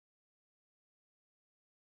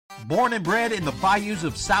Born and bred in the bayous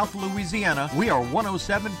of South Louisiana, we are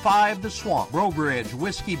 107.5 The Swamp, Breaux Bridge,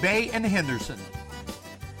 Whiskey Bay, and Henderson.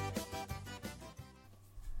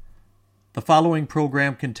 The following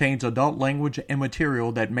program contains adult language and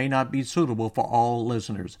material that may not be suitable for all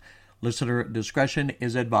listeners. Listener discretion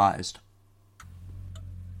is advised.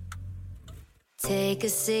 Take a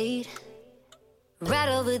seat, right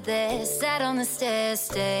over there, sat on the stairs,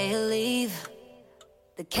 stay or leave.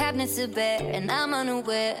 The cabinets are bare and I'm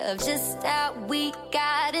unaware of just how we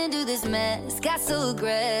got into this mess. Got so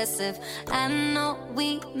aggressive, I know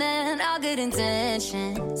we meant all good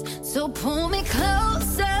intentions. So pull me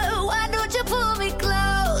closer, why don't you pull me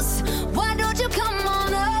close? Why don't you come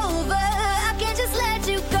on over, I can't just let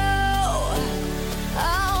you go.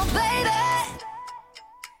 Oh baby,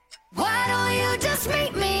 why don't you just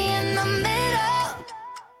meet me in the middle?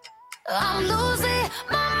 I'm losing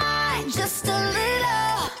my mind just a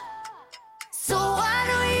little. So why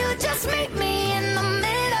don't you just meet me in the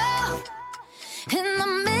middle? In the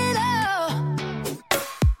middle.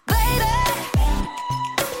 Baby,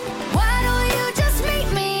 why don't you just meet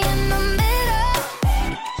me in the middle?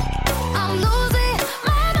 I'm losing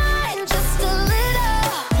my mind just a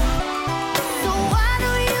little. So why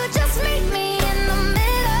don't you just meet me in the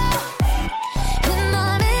middle? In the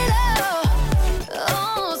middle.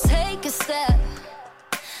 Oh, take a step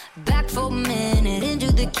back for a minute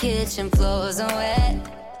into the kitchen, floors are wet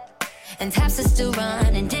and taps are still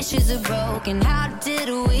running, dishes are broken. How did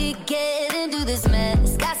we get into this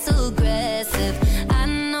mess? Got so aggressive, I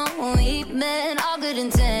know we meant all good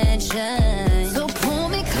intentions. So pull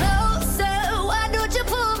me closer, why don't you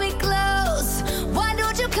pull me close? Why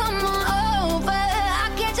don't you come on over,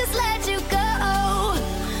 I can't just let you go.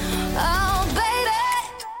 Oh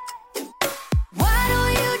baby, why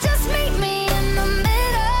don't you just meet me in the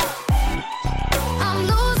middle? I'm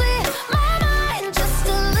losing my mind just a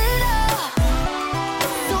little.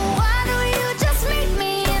 So why don't you just meet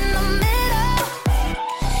me in the middle?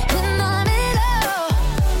 In the middle.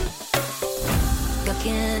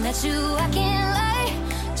 Looking at you, I can't lie,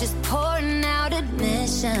 just pouring out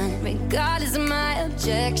admission, regardless of my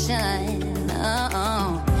objection.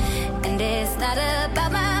 Oh, and it's not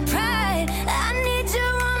about my pride, I need you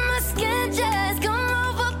on my skin, just come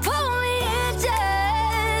over, pull me in,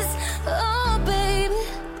 just. Oh baby,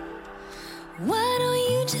 why don't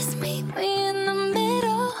you just meet me in the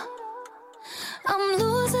middle? I'm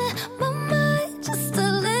losing my mind just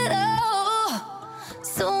a little.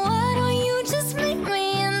 So why don't you just meet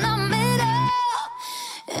me in the middle?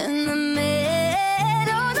 In the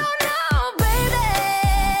middle, no, baby.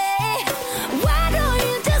 Why don't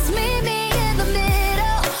you just meet me in the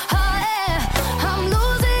middle? Oh yeah, I'm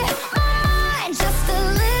losing my mind just a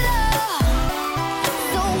little.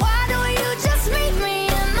 So why don't you just meet me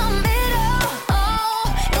in the middle? Oh,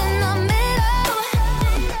 in the middle.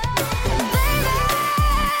 Baby,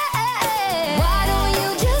 why don't you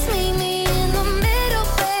just meet me in the middle,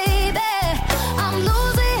 baby? I'm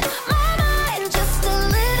losing my mind just a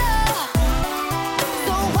little.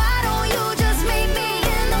 So why don't you just meet me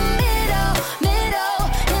in the middle, middle,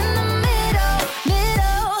 in the middle,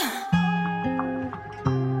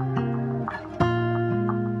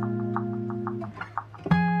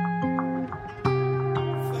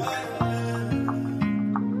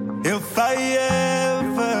 If I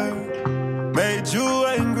ever made you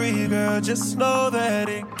angry, girl, just know that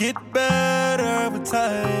it get better with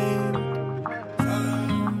time.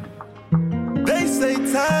 They say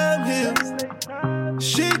time heals.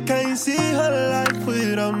 She can't see her life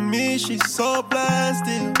without me. She's so blind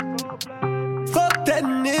still. Fuck that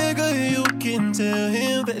nigga, you can tell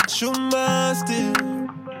him that you're mine still.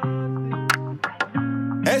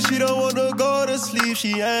 And she don't wanna go to sleep,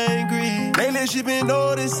 she angry. Lately she been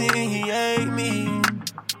noticing he ain't me.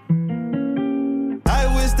 I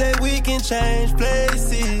wish that we can change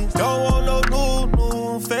places. Don't want no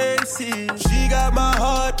new faces. She got my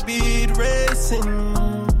heartbeat racing.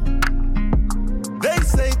 They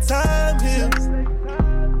say time heals.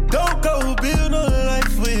 Don't go build no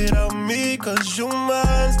life without me, cause you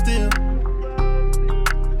mine still.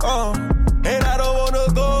 And I don't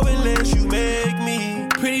wanna go unless you make me.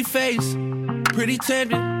 Pretty face, pretty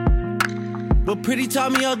tempting, but pretty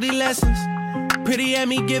taught me ugly lessons. Pretty had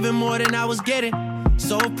me giving more than I was getting.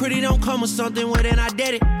 So if pretty don't come with something, well then I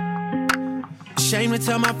did it. Shame to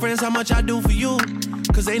tell my friends how much I do for you,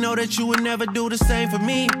 cause they know that you would never do the same for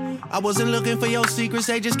me. I wasn't looking for your secrets,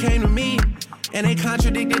 they just came to me. And they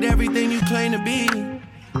contradicted everything you claim to be.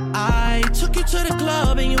 I took you to the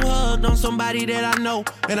club and you hugged on somebody that I know.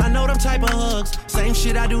 And I know them type of hugs. Same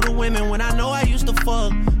shit I do to women when I know I used to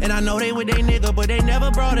fuck. And I know they with they nigga, but they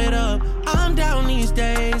never brought it up. I'm down these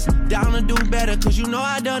days, down to do better, cause you know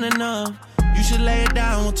I done enough. You should lay it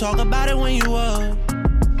down, we'll talk about it when you up.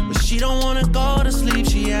 But she don't wanna go to sleep,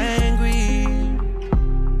 she angry.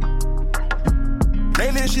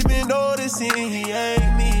 Lately she been noticing he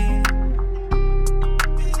ain't me.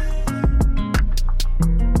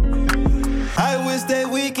 I wish that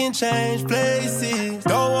we can change places.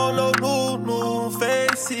 Don't want no new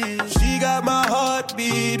faces. She got my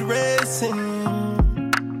heartbeat racing.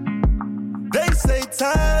 They say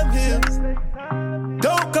time heals.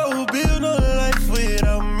 Don't go build no life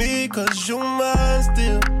without me, cause you mine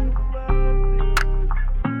still.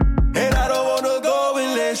 And I don't wanna go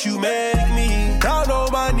unless you make me. Down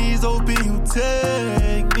on my knees, open, you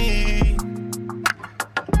take me.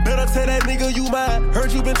 Better tell that nigga you mine.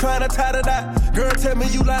 Heard you been trying to tie the knot. Girl, tell me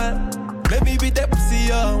you lying. Let me beat that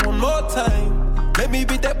pussy up one more time. Let me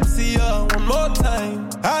beat that pussy up one more time.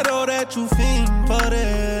 I know that you fiend for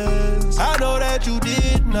this. I know that you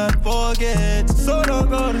did not forget. So don't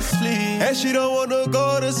go to sleep. And she don't wanna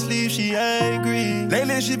go to sleep, she angry.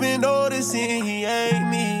 Lately she been noticing he ain't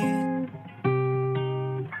me.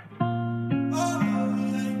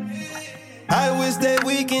 I wish that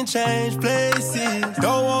we can change places.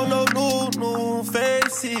 Don't want no new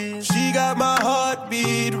faces. She got my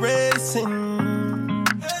heartbeat racing.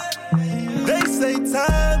 They say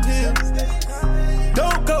time heals.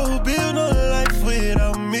 Don't go build no life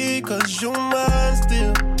without me, cause you mine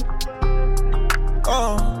still.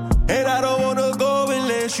 And I don't wanna go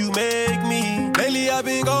unless you make me. Lately I've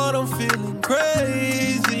been gone, I'm feeling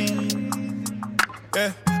crazy.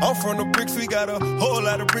 Yeah, I'm from the bricks, we got a whole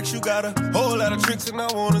lot of bricks, you got a whole lot of tricks, and I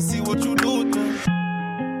wanna see what you do with them.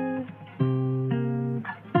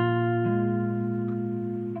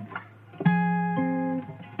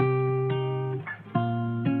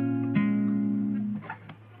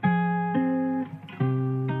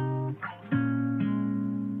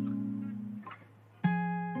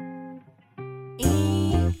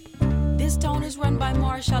 This town is run by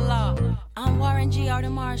martial law. I'm Warren G or the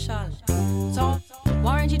Marshall. So,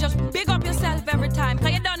 Warren G, just big up yourself every time,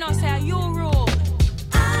 cause you don't know, say, you rule.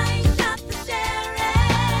 I shot the sheriff,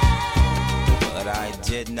 but I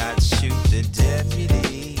did not shoot the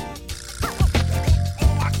deputy.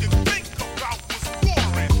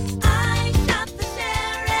 I shot the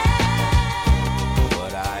sheriff,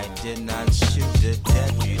 But I did not shoot the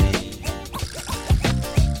deputy.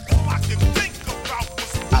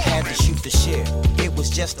 I had to shoot the sheriff. It was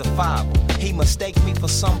justifiable. He mistaked me for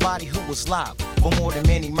somebody who was liable. For more than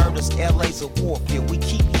many murders, LA's a warfield. We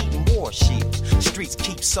keep heating war shields. Streets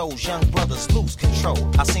keep souls, young brothers lose control.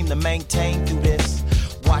 I seem to maintain through this.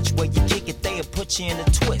 Watch where you kick it, they'll put you in a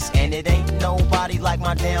twist. And it ain't nobody like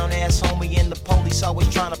my down ass homie, and the police always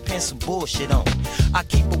trying to pin some bullshit on me. I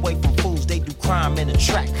keep away from fools, they do crime in the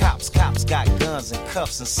track. Cops got guns and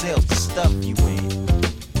cuffs and cells to stuff you in.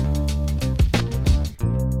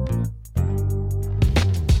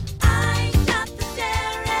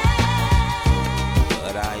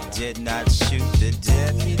 Did not shoot the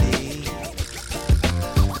deputy.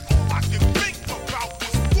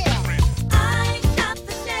 I shot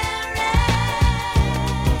the sheriff,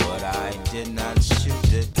 But I did not shoot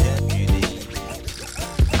the deputy.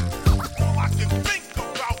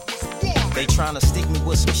 They tryna stick me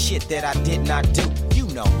with some shit that I did not do. You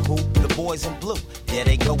know who, the boys in blue. There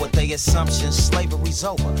they go with their assumptions, slavery's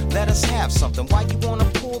over. Let us have something, why you wanna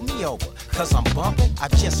pull me over? Cause I'm bumping, I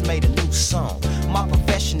just made a new song. My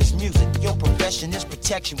profession is music, your profession is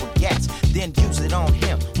protection with gats. Then use it on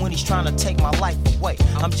him when he's trying to take my life away.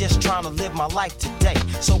 I'm just trying to live my life today.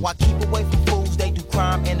 So I keep away from fools, they do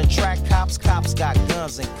crime in the track. Cops got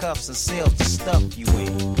guns and cuffs and cells to stuff you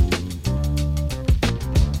in.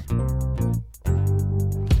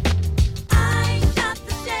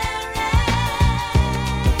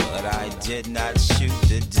 Did not shoot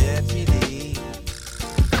the deputy.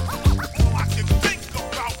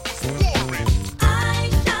 I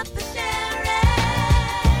shot the sheriff,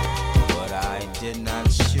 But I did not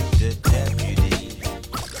shoot the deputy.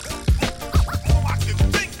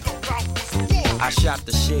 I shot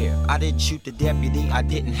the sheriff, I didn't shoot the deputy, I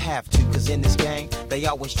didn't have to. Cause in this game, they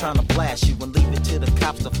always trying to blast you and leave it to the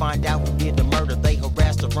cops to find out who did the murder. They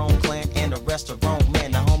harassed the wrong clan and arrest the wrong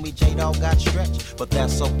man. The homie J-Dog got stretched, but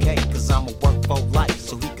that's okay. Cause I'ma work for life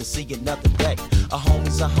so he can see another day. A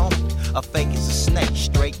homie's a homie, a fake is a snake.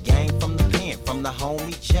 Straight game from the pen, from the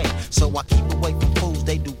homie J. So I keep away from fools,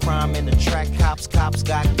 they do crime in the track. Cops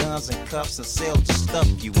got guns and cuffs and cells to stuff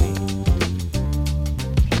you in.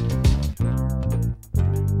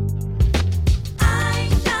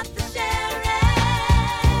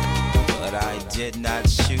 did not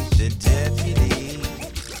shoot the deputy.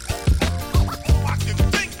 I can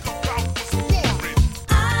think about what's warrant.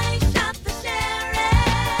 I shot the sheriff,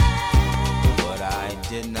 but I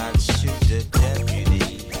did not shoot the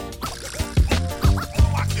deputy.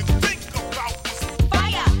 I can think about what's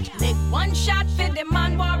Fire! Lick one shot for the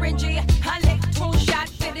man Warren G. I lick two shot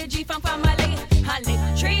for the G from family. I lick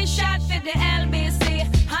three shot for the LBC.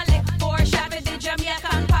 I lick four shot for the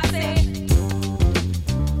Jamaican posse.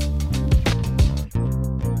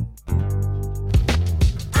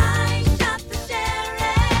 I shot the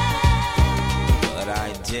sheriff, But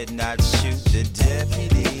I did not shoot the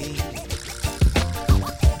deputy.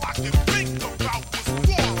 I can think about what's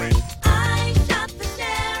warrant. I shot the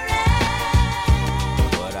sheriff,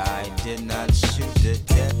 But I did not shoot the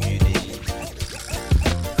deputy.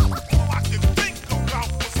 I can think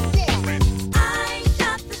about what's warrant. I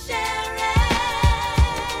shot the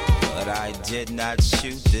sheriff, But I did not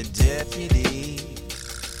shoot the deputy.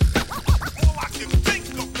 I can think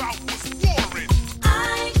about what's warrant.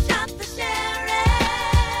 I shot the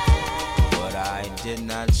sheriff, But I did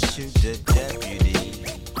not shoot the deputy.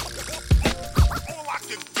 all I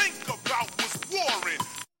can think about was warrant.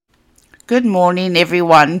 Good morning,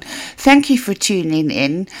 everyone. Thank you for tuning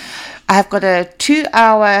in. I've got a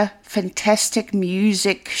 2-hour fantastic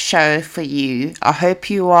music show for you. I hope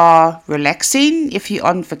you are relaxing if you're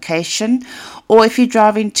on vacation, or if you're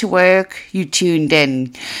driving to work, you tuned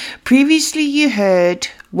in. Previously, you heard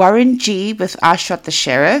Warren G with I Shot the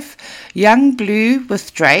Sheriff, Young Blue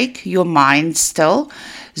with Drake, Your Mind Still,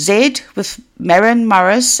 Zed with Maren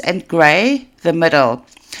Morris and Grey, The Middle.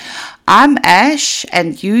 I'm Ash,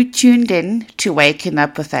 and you tuned in to Waking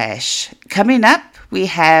Up with Ash. Coming up, we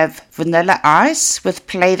have Vanilla Ice with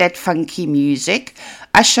Play That Funky Music,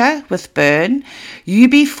 Usher with Burn,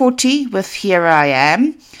 UB40 with Here I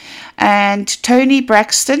Am, and Tony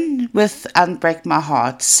Braxton with Unbreak My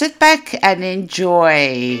Heart. Sit back and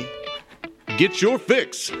enjoy. Get your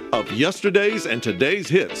fix of yesterday's and today's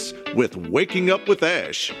hits with Waking Up with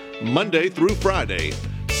Ash, Monday through Friday,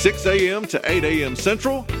 6 a.m. to 8 a.m.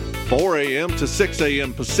 Central, 4 a.m. to 6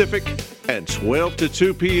 a.m. Pacific, and 12 to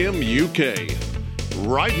 2 p.m. UK.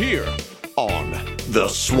 Right here on The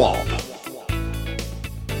Swamp.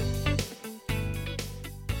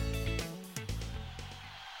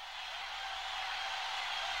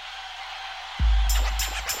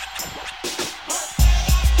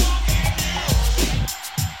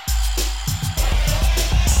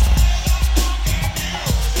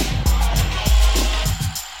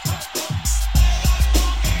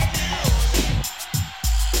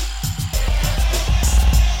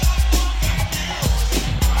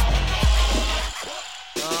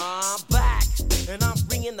 I'm back, and I'm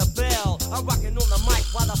ringing the bell. I'm rocking on the mic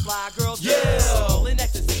while the fly girls yell. In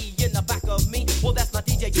ecstasy in the back of me, well that's my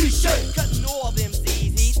DJ T-shirt. Cutting all them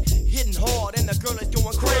ZZs, hitting hard, and the girl is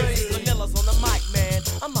going crazy. Vanilla's on the mic, man.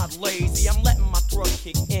 I'm not lazy, I'm letting my throat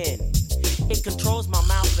kick in. It controls my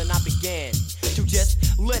mouth, and I begin to just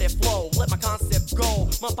let it flow, let my concept go.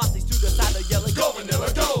 My posse's to the side of yelling, go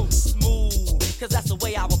Vanilla, go! Smooth, cause that's the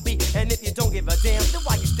way I will be. And if you don't give a damn, then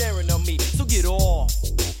why you staring at me? So get off.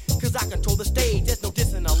 Cause I control the stage, there's no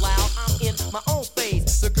dissing allowed. I'm in my own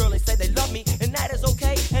phase. The girlies say they love me, and that is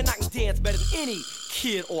okay. And I can dance better than any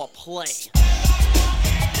kid or play.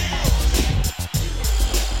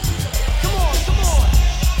 Come on, come on.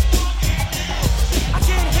 I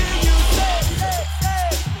can't hear you. Say,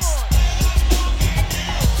 come on.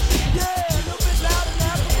 Yeah, a little bit louder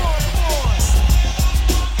now. Come on.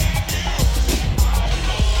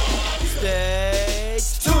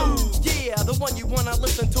 Stage 2. Yeah, the one you wanna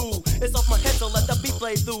listen to. It's off my head, so let the beat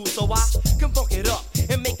play through. So I can funk it up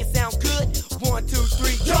and make it sound good. 1, 2,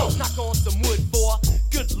 3, yo! Knock on some wood for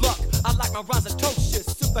good luck. I like my rhymes atrocious,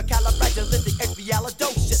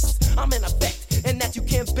 supercalifragilisticexpialidocious. I'm in effect, and that you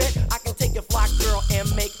can bet. I can take your fly girl and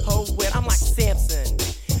make her wet. I'm like Samson,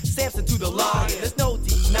 Samson to the lion. There's no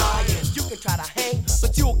denying. You can try to hang,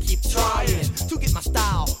 but you'll keep trying to get my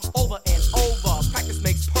style over and over. Practice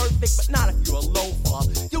makes perfect, but not if you're a loafer.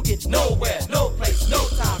 You'll get nowhere, no place, no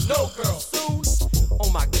time, no girl. Soon, oh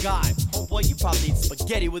my God, oh boy, you probably eat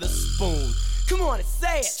spaghetti with a spoon. Come on and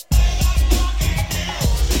say it.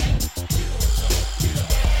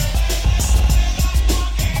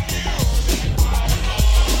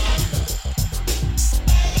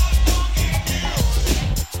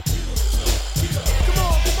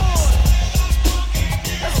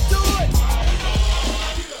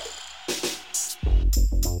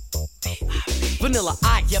 Vanilla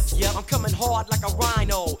Ice, yep, I'm coming hard like a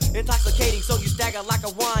rhino. Intoxicating, so you stagger like a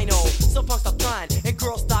wino. So punks stop trying, and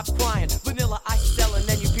girls stop crying. Vanilla Ice is selling,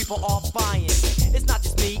 and you people are buying. It's not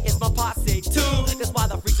just me, it's my posse too. That's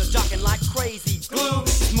why the freaks are jocking like crazy. Glue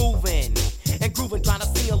is moving and grooving, trying to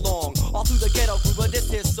sing along. All through the ghetto groove of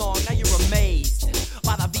this song. Now you're amazed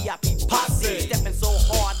by the VIP posse, stepping so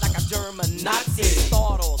hard like a German Nazi.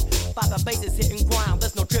 Startled by the basses hitting ground.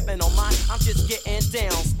 There's no tripping on mine. I'm just getting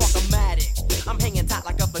down, spark-o-matic. I'm hanging tight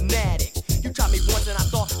like a fanatic. You tried me once and I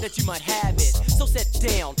thought that you might have it. So sit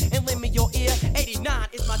down and lend me your ear. 89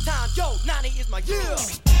 is my time, yo, 90 is my year.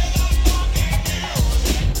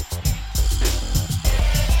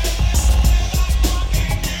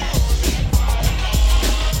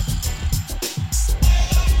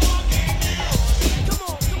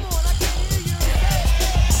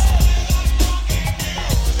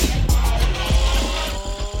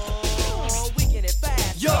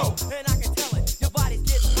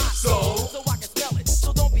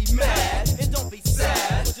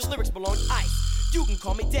 You can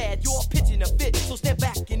call me dad, you're pitching a fit. So step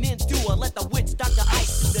back and endure. Let the witch Dr.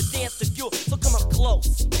 Ice do the dance to you. So come up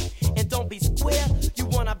close and don't be square. You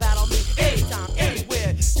wanna battle me anytime,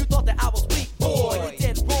 anywhere. You thought that I was weak, boy, you're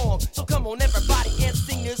dead wrong. So come on everybody and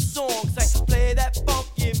sing this song. Say, play that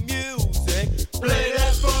funky music. Play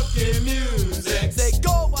that funky music. Say,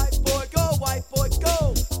 go white boy, go white boy,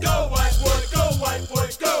 go. Go white boy, go white boy,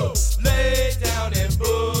 go. Lay down and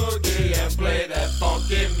boogie and play that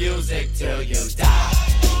funky music till you die.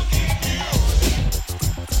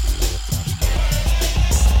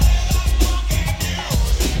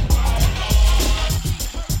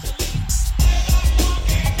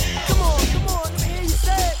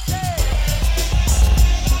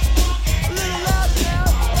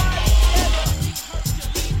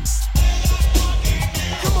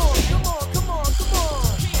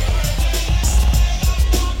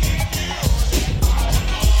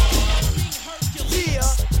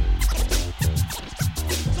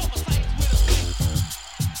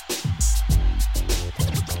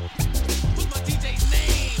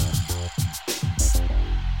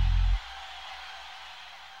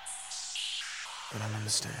 But I don't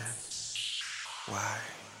understand why.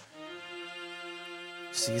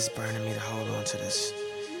 See, it's burning me to hold on to this.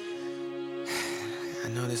 I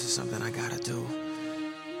know this is something I gotta do,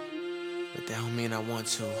 but that don't mean I want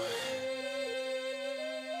to.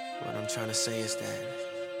 What I'm trying to say is that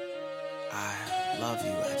I love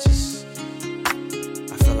you.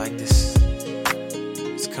 I feel like this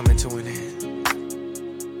is coming to an end,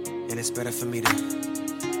 and it's better for me to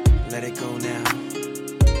let it go now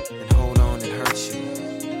and hold on and hurt you.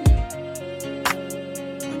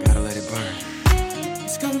 I gotta let it burn.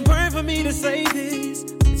 It's gonna burn for me to say this.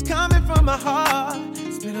 It's coming from my heart.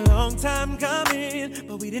 It's been a long time coming,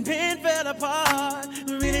 but we didn't fell apart.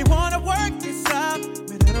 I really wanna work this out,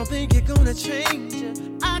 but I don't think you're gonna change it.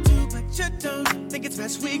 I do, but you don't. Think it's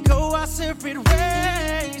best we go our separate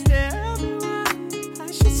ways. Tell me why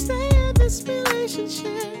I should stay in this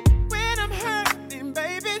relationship when I'm hurting,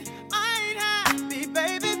 baby. I ain't happy,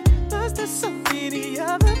 baby. Plus there's so many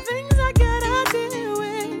other things I gotta deal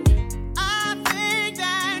with. I think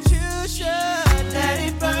that you should let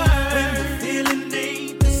it burn. When the feeling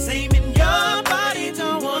ain't the same in your body,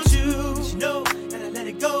 don't want you. But you know that I let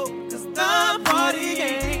it go, cause the party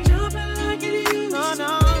ain't jumping like it used to.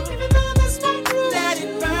 No. Even though that's my groove, let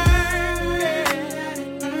it burn. Let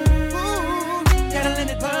it burn. Ooh, gotta let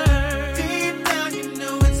it burn. Deep down you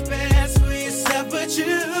know it's best for yourself, but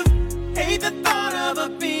you hate the thought of her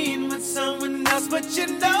being with someone else, but you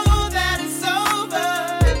know that it's over.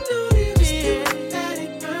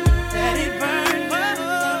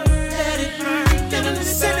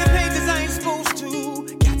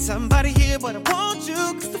 Somebody here, but I want you,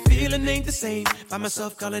 cause the feeling ain't the same. Find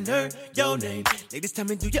myself calling her your name. Ladies, tell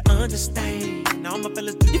me, do you understand? Now my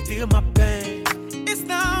fellas, do you feel my pain? It's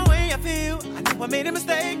the way I feel. I know I made a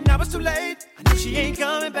mistake, now it's too late. I know she ain't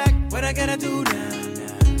coming back. What I gotta do now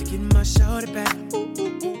to get my shorty back? Ooh,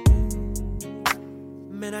 ooh, ooh, ooh.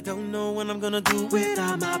 Man, I don't know what I'm gonna do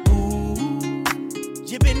without my boo.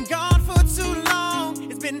 You've been gone for too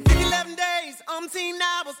long. It's been 11 days, umpteen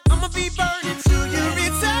hours. I'ma be burning till you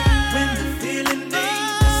return. When the feeling ain't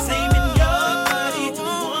the same in your body,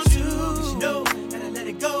 don't want to. But you know that I let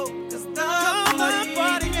it go, cause the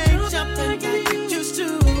party ain't jumping like you used to.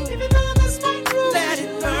 Even though that's my groove, let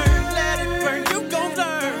it burn, you gon'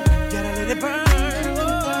 learn. Gotta let it burn.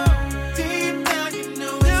 Deep down you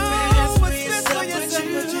know it's best for yourself,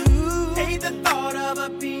 but you hate the thought of her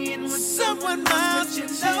being with someone else. You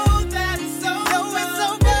know that it's over.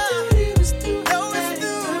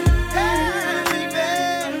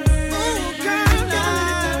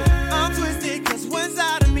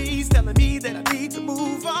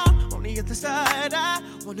 Side, I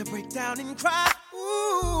wanna break down and cry.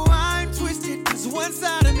 Ooh, I'm twisted, cause one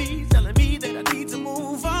side of me telling me that I need to move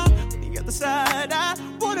other side. I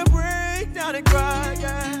wanna break down and cry,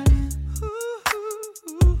 yeah.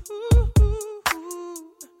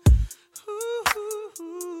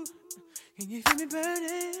 Can you feel me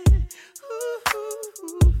burning?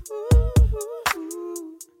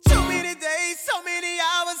 So many days, so many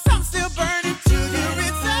hours, I'm still burning to you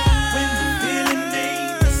inside. When the feeling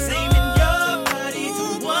ain't the same in your body,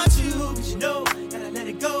 don't want you, but you know, gotta let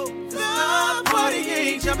it go. The party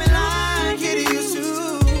ain't jumping like it used to.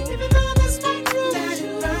 Even though this might do,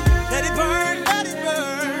 let it burn, let it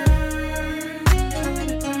burn.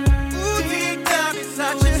 Ooh, deep down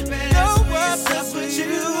inside you, know what's up with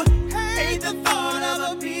you. Hate the thought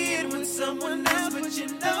of a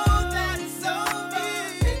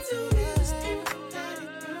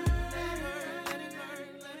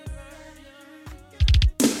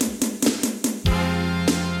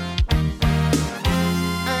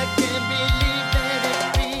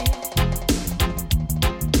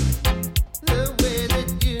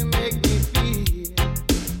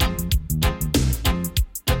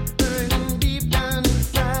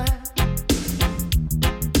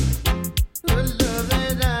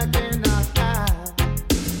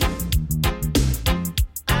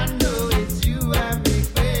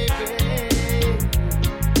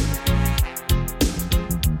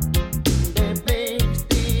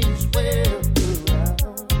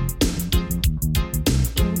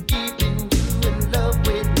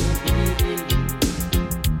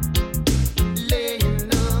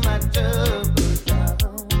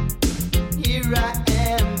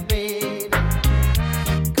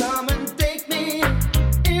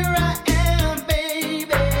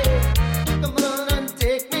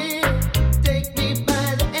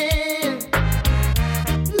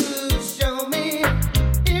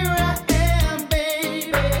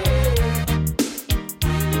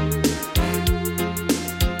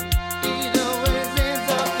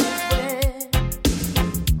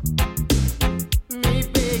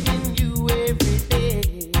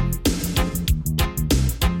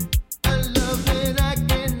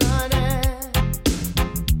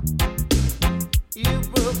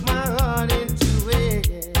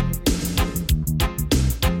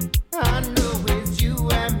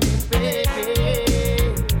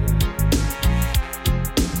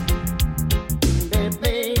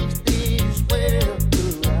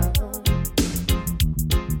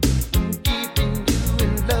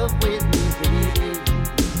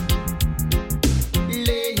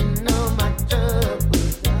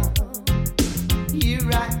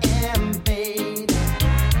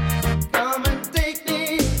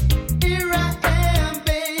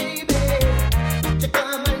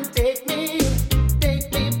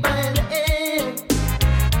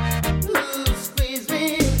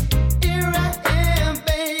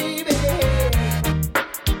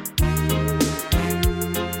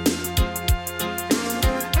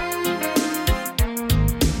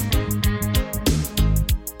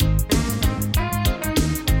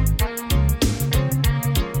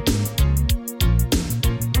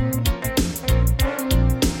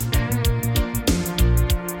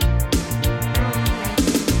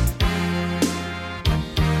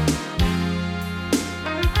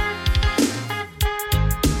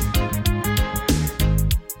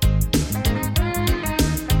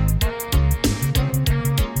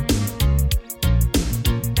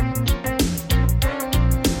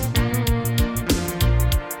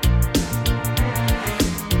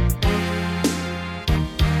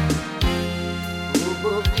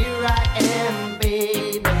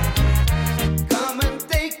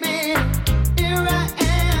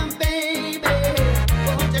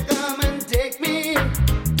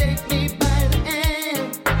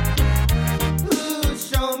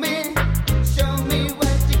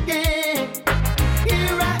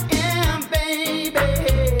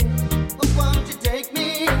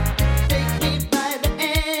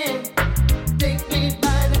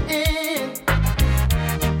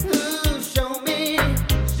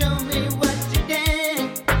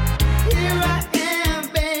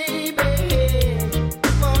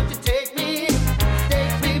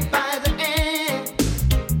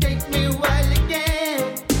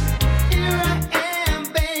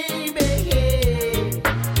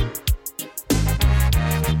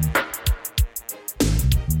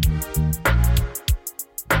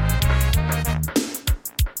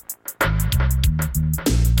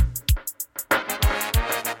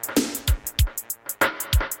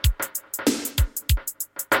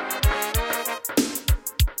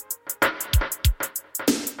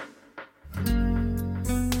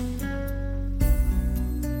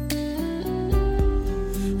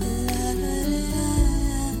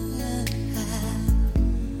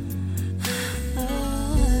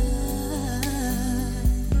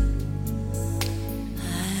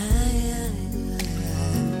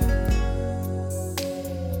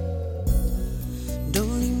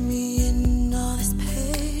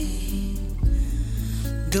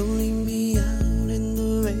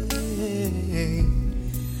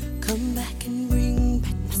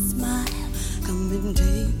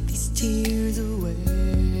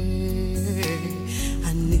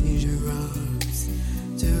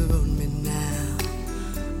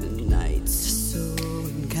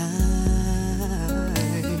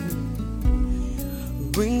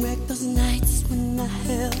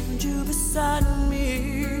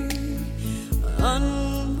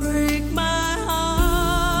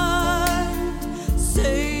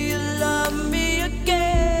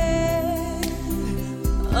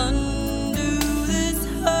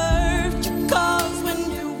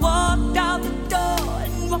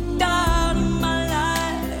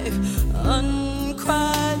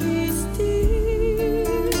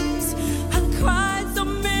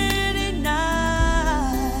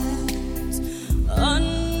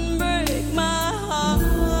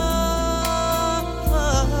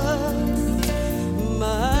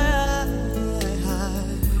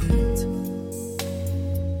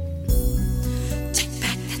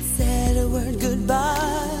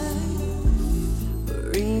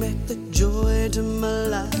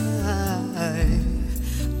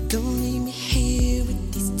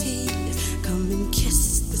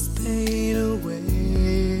this pain away.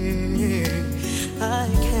 I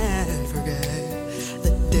can't forget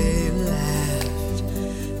the day you left.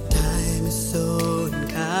 Time is so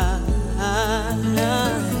unkind,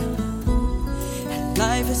 and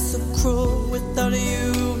life is so cruel without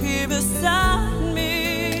you here beside me.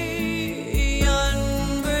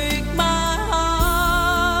 Unbreak my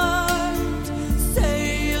heart,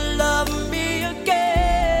 say you love me again.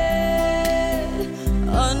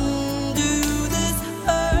 Undo this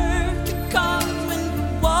hurt you caused when you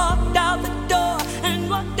walked out the door and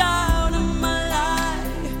walked out of my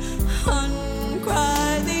life.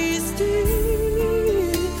 Uncry these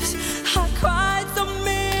tears I cried so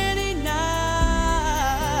many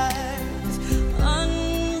nights.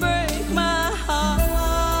 Unbreak my heart.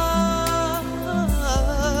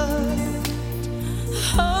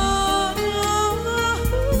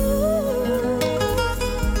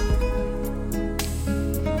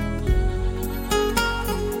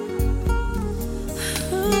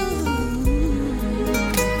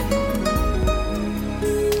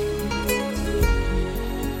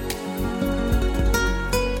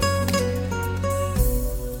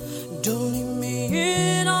 Don't leave me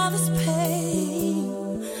in all this pain.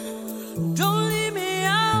 Don't leave me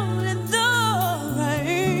out in the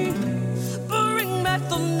rain. Bring back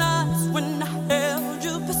the nights when I held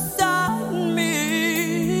you beside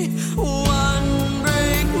me. One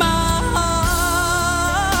break my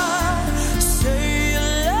heart. Say you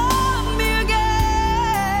love me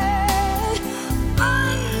again.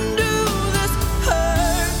 Undo this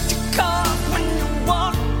hurt you caused when you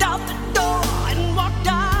walked out the door and walked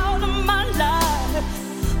out of my life.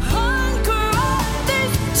 Uncry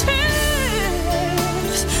these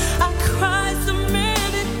tears I cried so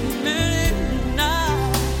many, many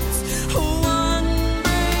nights.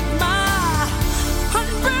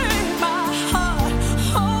 Unbreak my heart.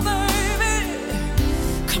 Oh baby,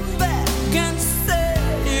 come back and say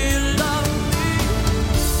you love me.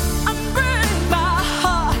 Unbreak my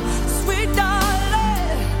heart, sweet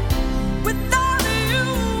darling. Without you,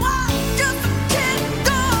 I just can't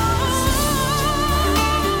go.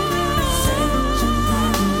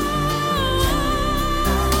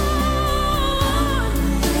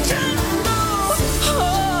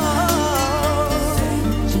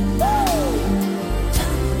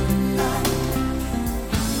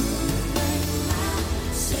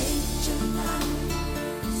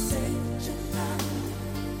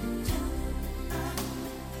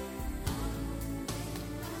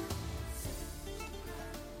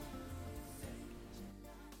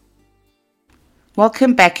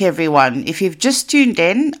 Welcome back, everyone. If you've just tuned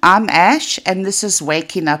in, I'm Ash, and this is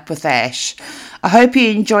Waking Up with Ash. I hope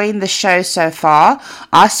you're enjoying the show so far.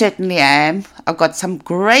 I certainly am. I've got some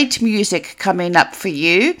great music coming up for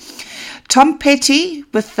you. Tom Petty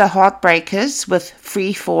with the Heartbreakers with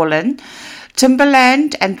Free Fallin'.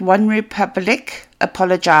 Timbaland and One Republic,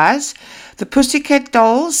 Apologize. The Pussycat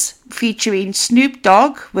Dolls featuring Snoop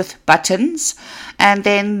Dogg with Buttons. And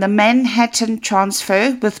then the Manhattan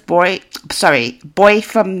Transfer with Boy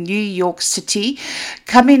from New York City,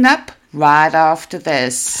 coming up right after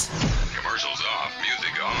this. Commercials off,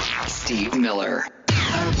 music on. Steve Miller.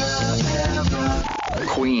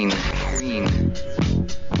 Queen.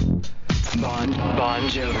 Bon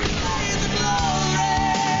Jovi.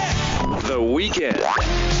 The Weeknd.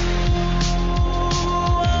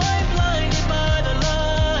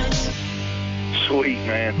 Sweet,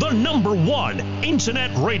 man. The #1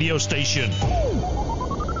 internet radio station.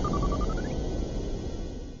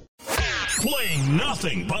 Playing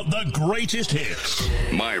nothing but the greatest hits.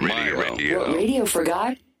 My radio. What radio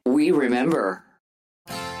forgot, we remember.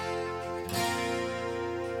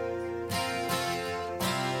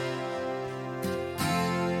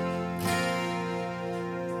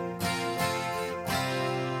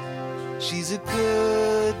 She's a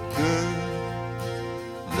good girl,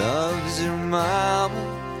 loves her mama,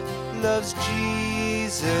 loves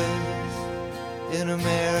Jesus, in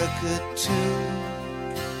America too.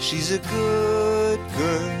 She's a good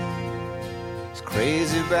girl, is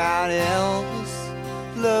crazy about Elvis,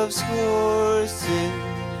 loves horses,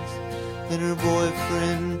 and her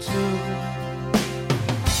boyfriend too.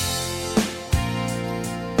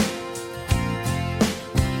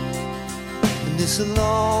 And it's a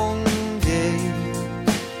long day,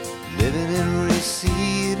 living in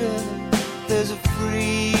Reseda. There's a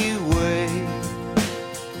freeway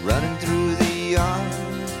running through the yard,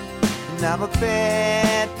 and I'm a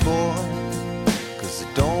bad boy, 'cause I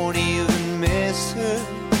don't even miss her.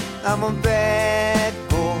 I'm a bad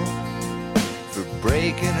boy for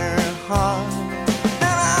breaking her heart.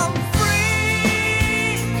 And I'm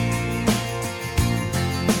free,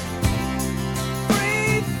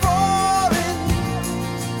 free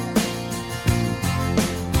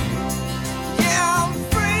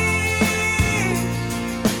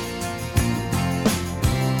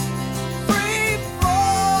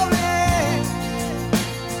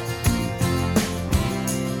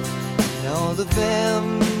all the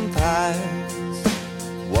vampires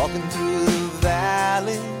walking through the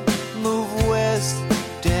valley move west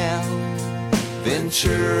down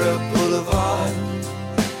Ventura Boulevard,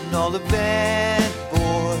 and all the bad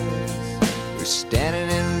boys are standing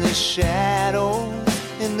in the shadows,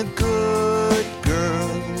 and the good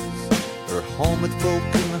girls are home with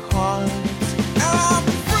broken hearts. I'm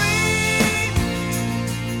free.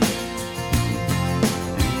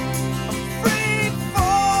 I'm free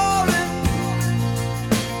falling.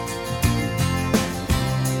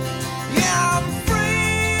 Yeah, I'm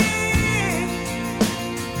free.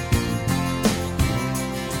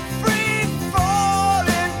 Free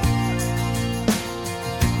falling.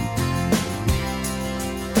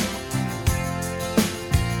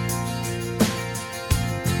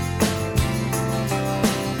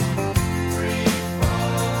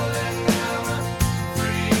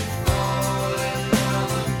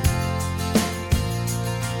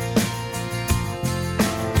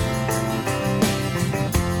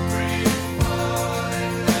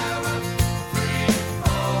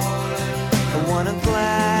 I wanna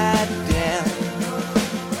glide down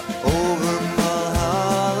over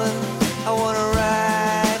Mulholland. I wanna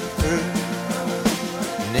ride her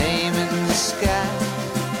name in the sky.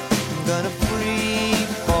 I'm gonna free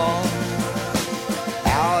fall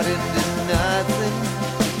out into nothing.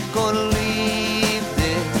 Gonna leave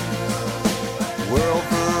this world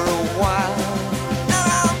for a while.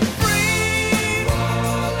 Now I'm free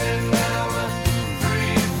falling, now I'm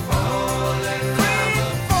free falling, free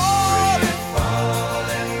falling,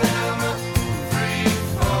 falling, now I'm free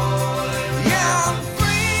falling. Yeah, I'm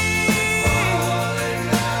free falling,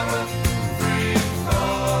 now I'm free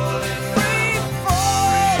falling, free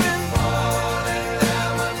falling, falling,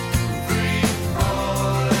 now I'm free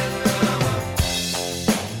falling, now I'm free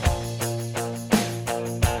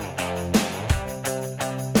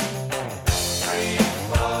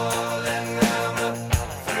falling, now I'm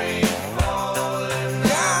free falling,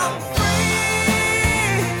 now I'm free,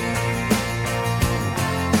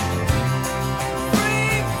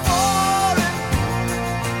 free falling.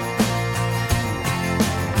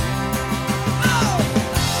 Oh,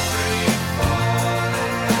 free falling,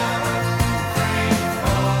 now I'm free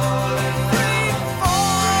falling, free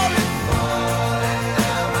falling, falling,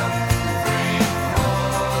 now I'm free falling, now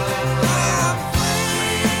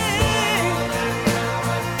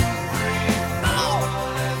I'm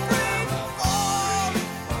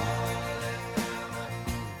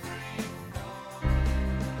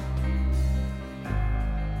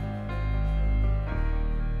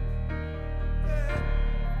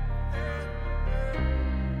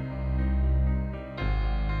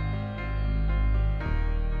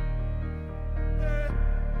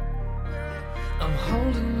I'm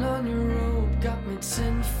holding on your rope, got me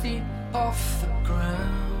 10 feet off the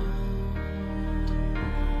ground.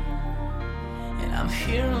 And I'm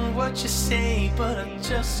hearing what you say, but I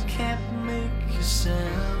just can't make a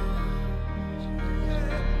sound.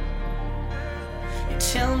 You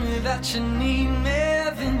tell me that you need me,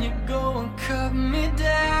 then you go and cut me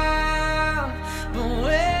down. But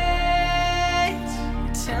wait,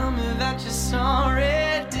 you tell me that you're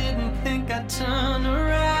sorry, didn't think I'd turn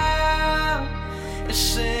around. You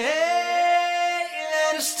say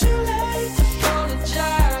that it's too late to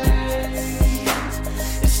apologize.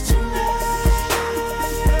 It's too late.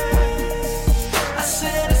 I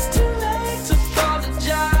said it's too late to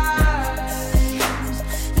apologize.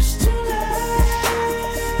 It's too late.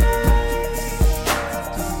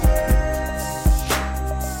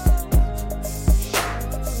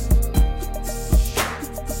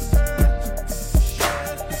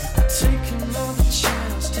 Take another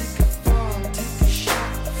chance, take a fall, take a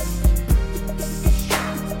shot from you.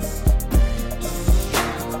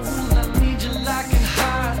 I need you like a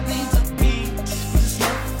heart needs a beat. There's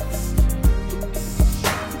nothing.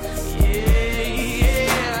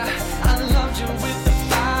 Yeah, I loved you with the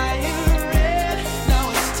fire red. Now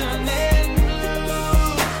it's turning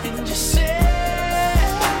blue. And you say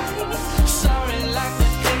sorry like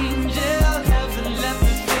an angel. Heaven let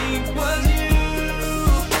me think was you.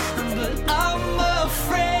 But I'm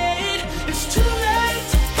afraid it's too late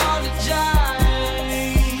to apologize.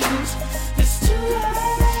 It's too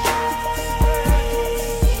late.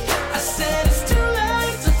 I said it's too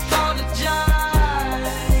late to apologize.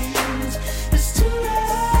 It's too late.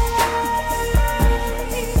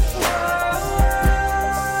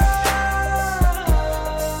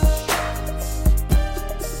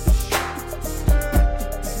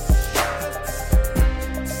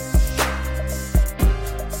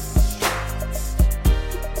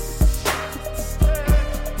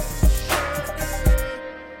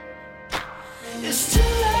 It's too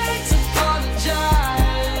late to apologize.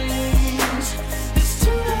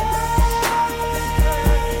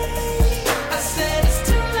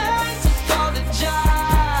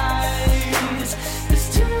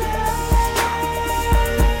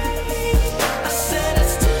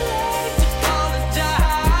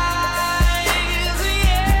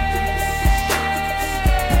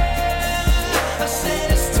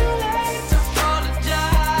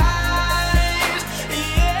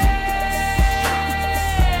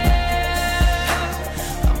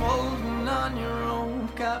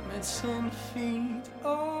 feet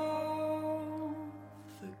off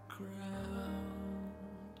the ground.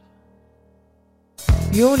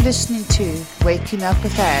 You're listening to Waking Up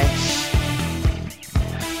with Ash.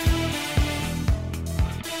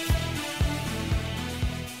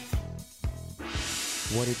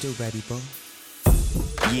 What it do, baby boy?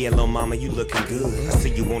 Yeah, little mama, you looking good. I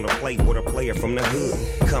see you wanna play with a player from the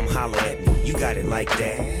hood. Come holler at me, you got it like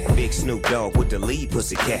that. Big Snoop Dogg with the lead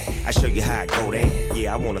pussycat. I show you how I go there.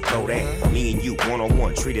 Yeah, I wanna throw that. Me and you,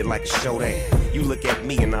 one-on-one, treat it like a show that. You look at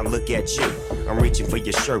me and I look at you. I'm reaching for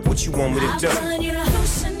your shirt, what you want me to do? I'm telling you to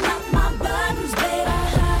loosen up my buttons, baby.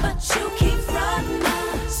 But you keep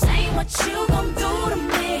frontin', saying what you gon' do to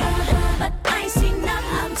me. But I ain't seen nothing.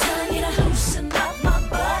 I'm telling you to loosen up my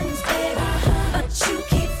buttons, baby. But you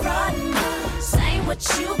keep frontin', saying what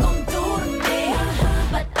you gon' do to me.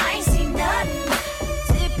 But I ain't seen nothing.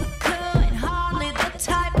 Typical and hardly the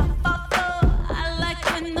type of fucker I like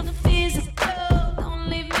when the physical. Don't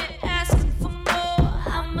leave me asking for more.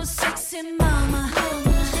 I'm a sexy mama.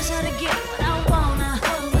 Just how to get what I wanna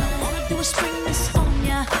do is spring this on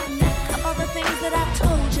ya. All the things that I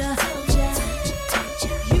told ya.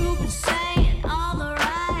 You've been saying all the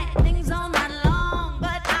right things all night long,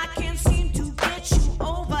 but I can't seem to get you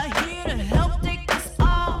over here to help take this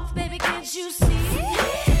off. Baby, can't you see?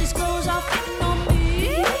 This clothes are fitting on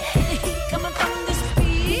me. The heat coming from this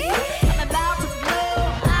beat. I'm about to blow.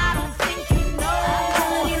 I don't think you know. I'm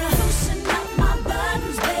telling you to loosen up my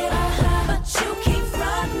buttons, baby. But you keep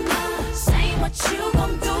frontin', saying what you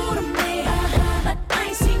gon' do to me. But I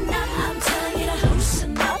ain't seen nothing. I'm telling you to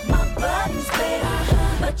loosen up my buttons, baby.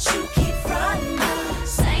 But you keep frontin',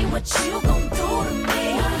 saying what you gon' do to me.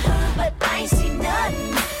 But I ain't seen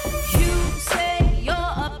nothing. You say you're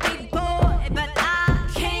a big boy, but I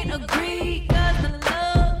can't agree. 'Cause the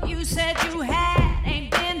love you said you had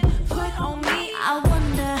ain't been put on me. I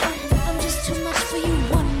wonder if I'm just too much for you,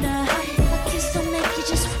 wonder. My kiss don't make you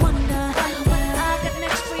just wonder. What I got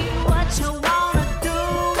next for you, what you wanna do.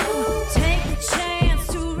 Take a chance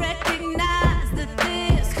to recognize that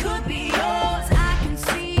this could be yours. I can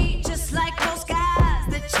see, just like those guys,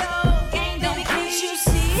 that your game don't be. Can't you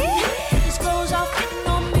see? These clothes are fitting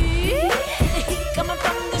on me. The heat coming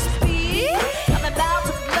from this beat. I'm about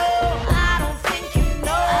to blow. I don't think you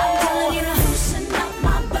know. I'm telling you to loosen up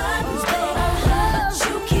my buttons, baby. But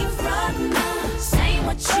you keep frontin', saying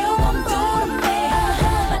what you gon' do to me.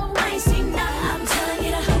 But I ain't seen nothing. I'm telling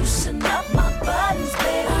you to loosen up my buttons,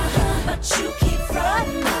 baby. But you keep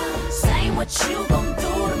frontin', saying what you gon'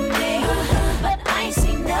 do to me. But I ain't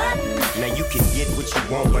seen nothing. Now you can get what you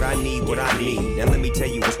want, but I need what I need. Now let me tell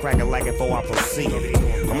you what's cracking like it before I proceed.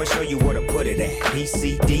 I'ma show you where to put it at.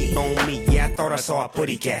 PCD on me, yeah, I thought I saw a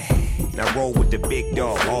putty cat. Now roll with the big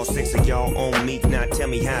dog, all 6 of y'all on me. Now tell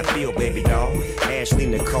me how I feel, baby doll. Ashley,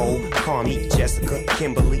 Nicole, Carmi, Jessica,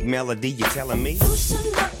 Kimberly, Melody, you telling me?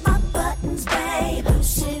 Loosen up my buttons, babe.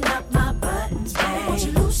 Loosen up my buttons, babe. Won't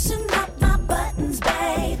you loosen up my buttons,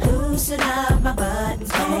 babe? Loosen up my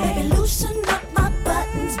buttons, babe. Baby, loosen up my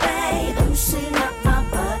buttons, babe. Loosen up my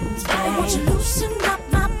buttons, babe. Won't you loosen up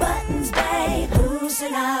my buttons, babe?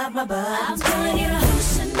 Loosen up my buttons. I'm telling you to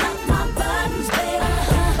loosen up my buttons, babe.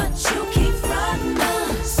 But you keep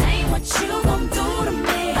frontin', saying what you gon' do to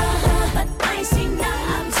me. But I ain't seen nothing.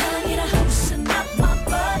 I'm telling you to loosen up my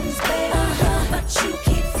buttons, babe. But you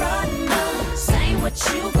keep frontin', saying what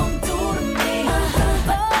you gon' do to me.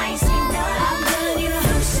 But I ain't seen nothing. I'm telling you to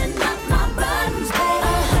loosen up my buttons, babe.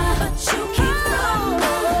 But you keep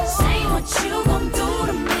frontin', saying what you gon' do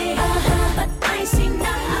to me. But I ain't seen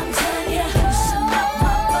nothing. I'm telling you to loosen up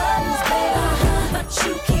my buttons, babe. But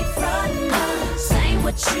you keep frontin', saying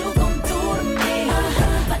what you gon' do to me.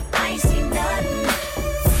 But I ain't seen nothing.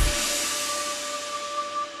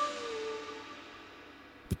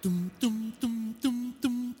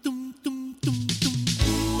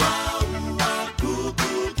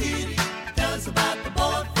 Tell us about the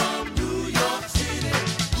boy from New York City.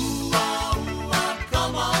 Ooh, ah, ooh, ah,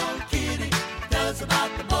 come on, kitty. Tell us about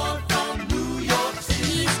the boy from New York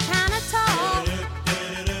City. He's kinda tall.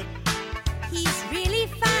 He's really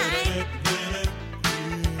fine.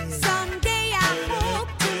 Someday I hope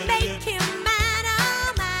to make him mine,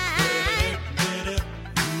 oh mine.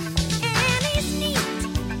 And he's neat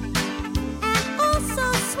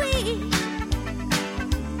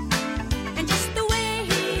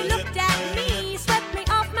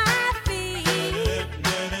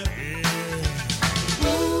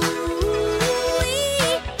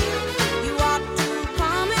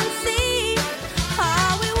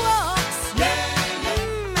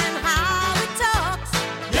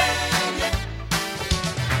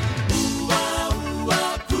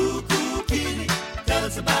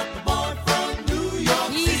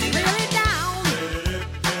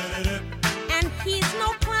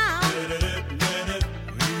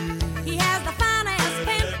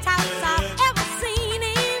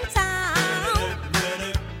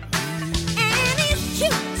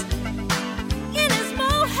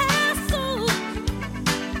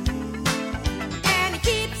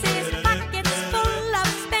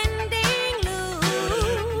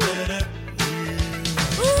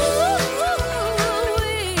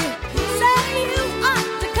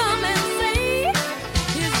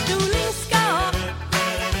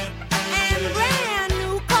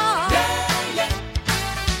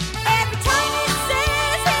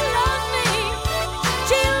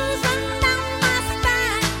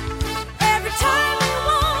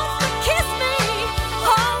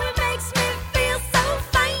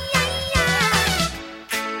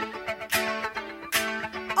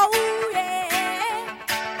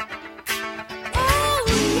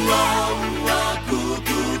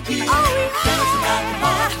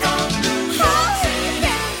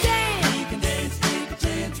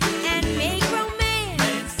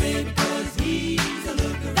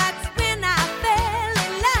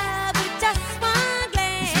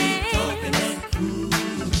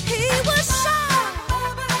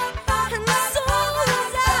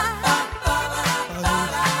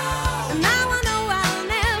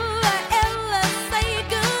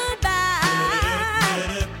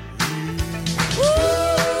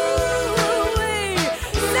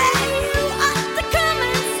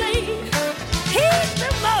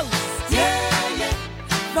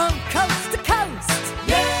from coast to coast.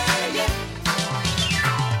 Yeah, yeah.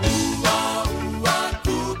 Ooh, ah,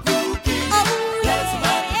 coo-coo-kee. Oh, There's a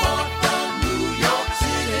mighty boy from New York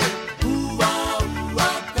City. Ooh, ah,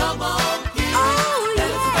 come on, kid. Oh,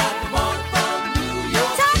 There's a mighty boy from New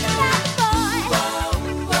York Talking City. about the boy,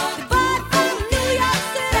 the boy from New York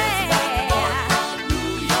City.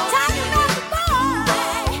 Talking about the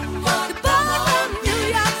boy from New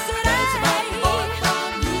York City.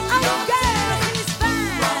 Oh, girl, he's fine.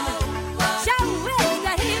 Sure wish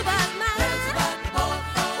that he was mine.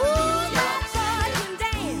 Ooh, that boy can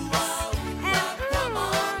dance and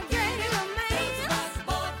great romance.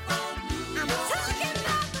 I'm talking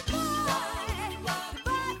about the boy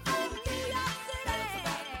from New York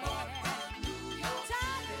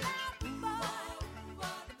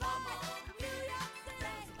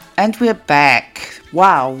And we're back.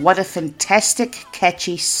 Wow, what a fantastic,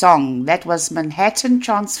 catchy song. That was Manhattan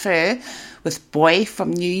Transfer with Boy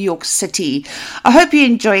from New York City. I hope you're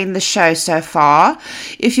enjoying the show so far.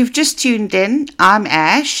 If you've just tuned in, I'm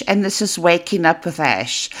Ash, and this is Waking Up with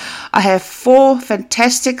Ash. I have 4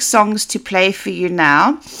 fantastic songs to play for you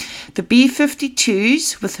now. The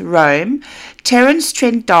B-52s with Rome, Terence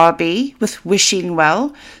Trent D'Arby with Wishing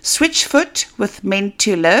Well, Switchfoot with Meant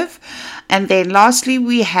to Live, and then lastly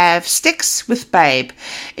we have Styx with Babe.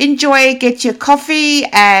 Enjoy, get your coffee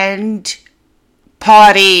and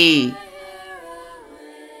party.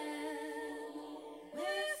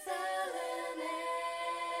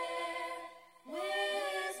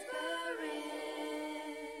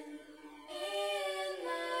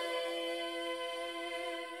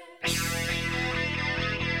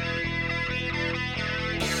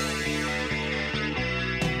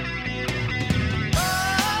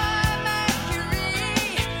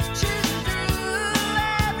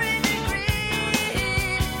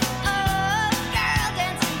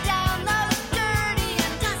 Down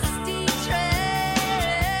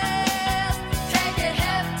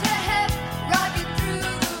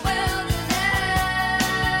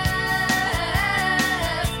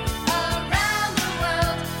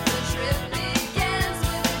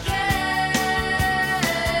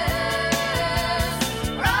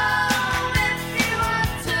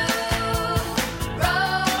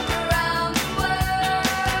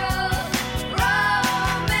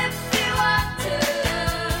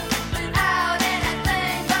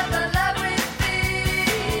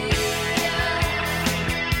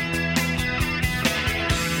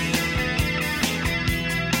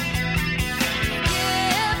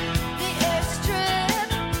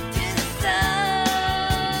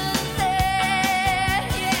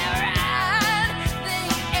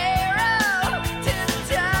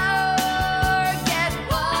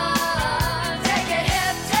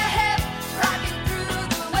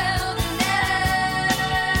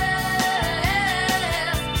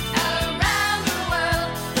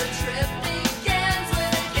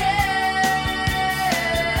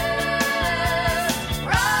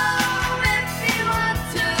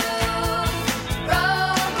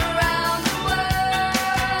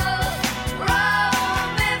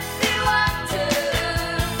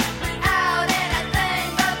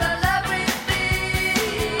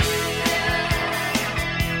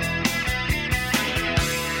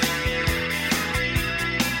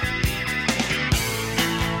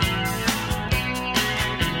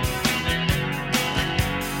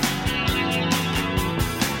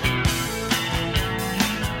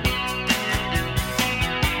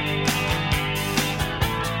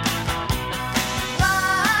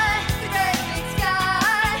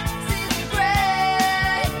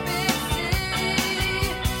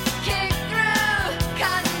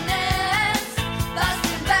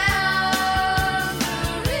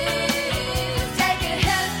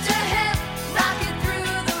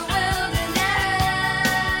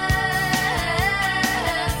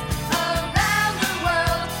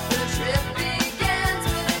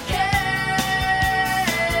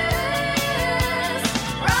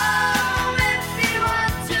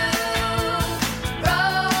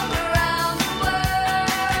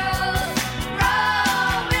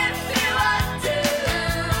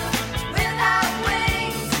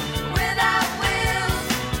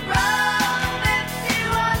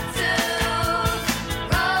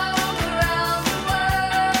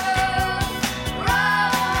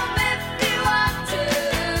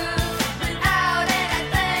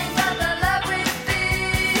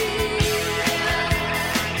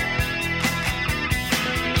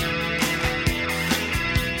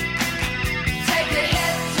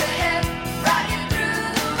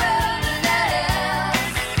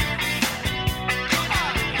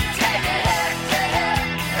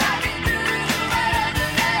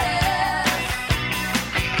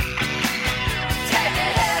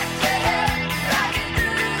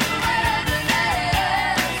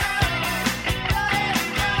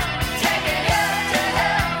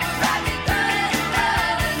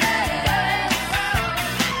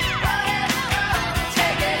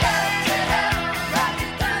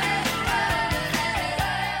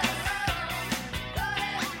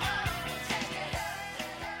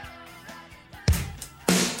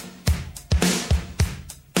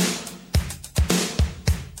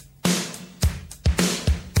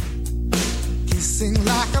Racing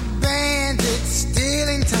like a bandit,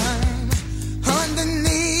 stealing time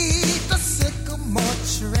underneath the sycamore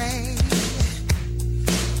tree.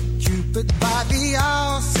 Cupid by the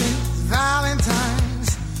all St.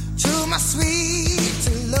 Valentine's to my sweet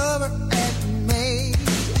lover and me.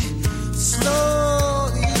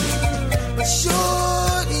 Slowly but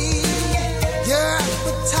surely, your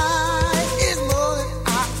appetite is more than I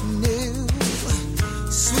knew.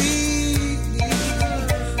 Sweetly,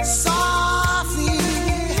 softly,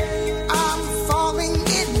 I'm falling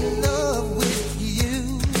in love with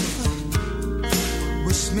you.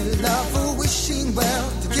 Wish me love, a wishing well,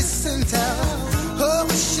 to kiss and tell. A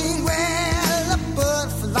wishing well, a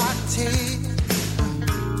butterfly tear.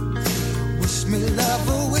 Wish me love,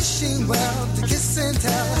 a wishing well, to kiss and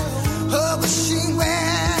tell. A wishing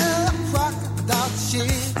well, a crocodile tear.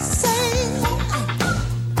 Say.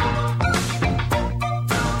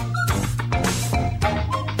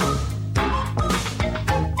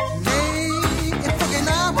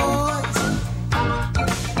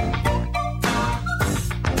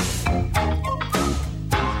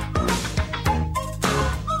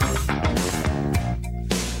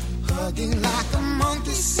 Hugging like a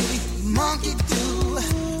monkey see, monkey do,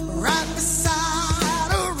 right beside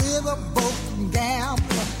a riverboat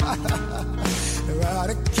gambler.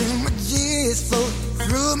 Erotic images float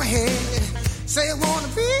through my head. Say I wanna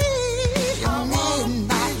be a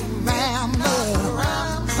midnight rambler.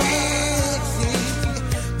 Quickly,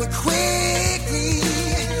 but quickly,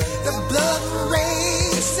 the blood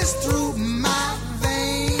races through my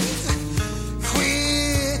veins.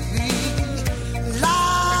 Quickly,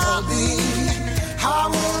 loudly, I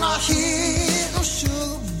wanna hear those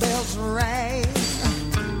sugar bells ring.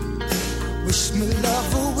 Wish me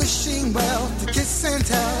love, a wishing well, to kiss and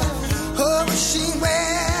tell. A wishing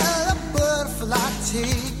well, a butterfly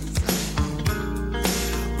tears.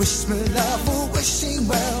 Wish me love, a wishing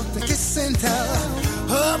well, to kiss and tell.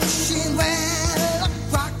 A wishing well, a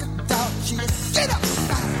crocodile tears. Get up!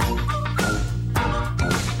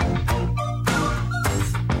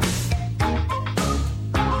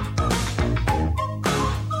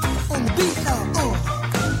 On the beat now,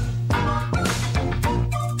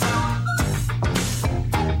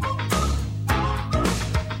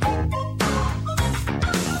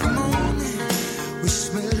 Come on,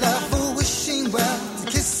 wish me love, a wishing well, to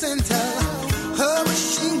kiss and tell. A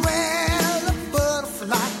wishing well, a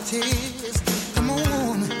butterfly tears. Come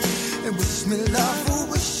on, and wish me love,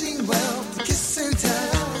 a wishing well, to kiss and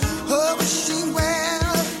tell. A wishing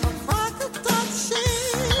well, a crocodile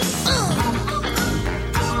tears.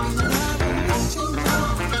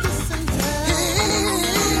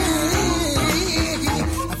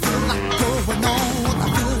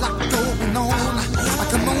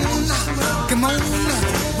 Come on,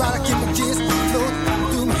 right, give me kiss, float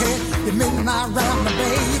through my head, you make me not round my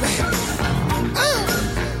baby.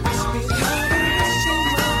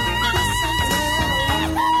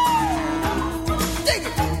 Dig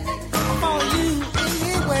it, I follow you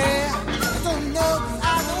anywhere. I don't know,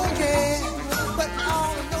 I don't care, but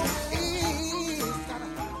all I know is that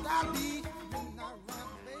I'll be not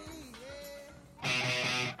round my baby.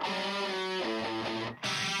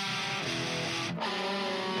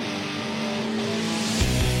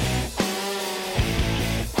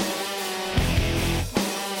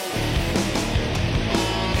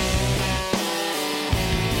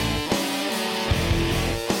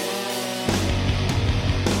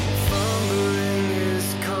 Fumbling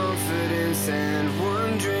his confidence and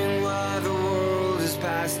wondering why the world has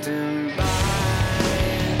passed him by.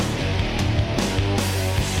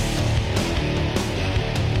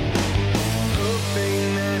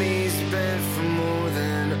 Hoping that he's bent for more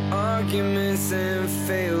than arguments and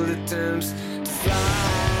failed attempts to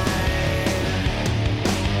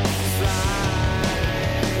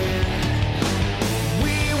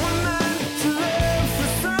We were meant to live for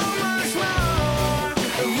so much more,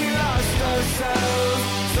 but we lost ourselves.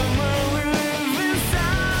 Somewhere we live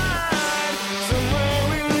inside. Somewhere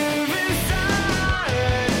we live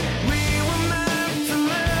inside. We were meant to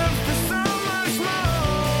live for so much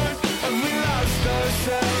more, and we lost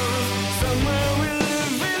ourselves. Somewhere we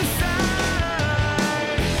live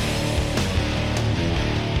inside.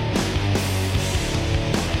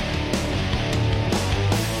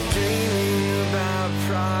 Dreaming about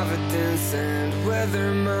providence and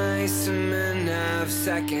whether mice and men have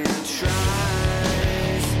second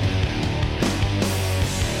tries.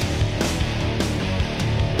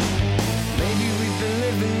 Maybe we've been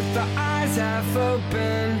living with our eyes half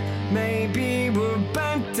open. Maybe we're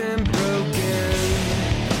bent and broken.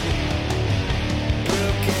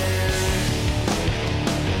 Broken.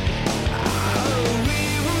 Oh, we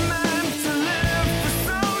were meant to live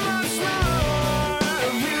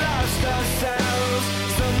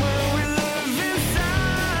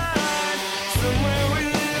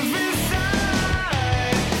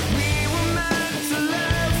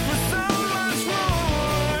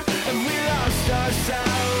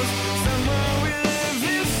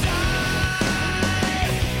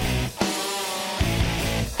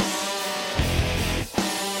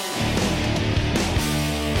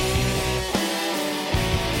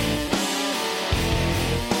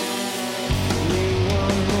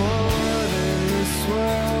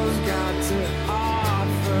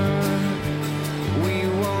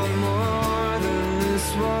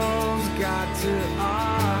got to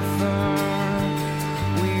offer.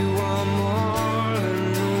 We want more than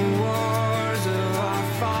the wars of our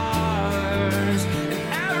fathers. And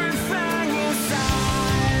everything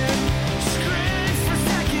inside screams for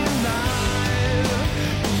second life.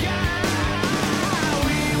 Yeah,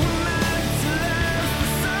 we were meant to live for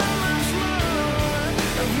so much more,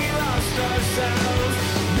 and we lost ourselves.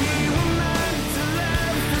 We were meant to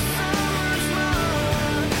live for so much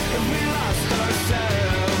more, and we lost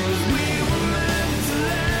ourselves. We were meant to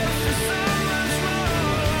live for so much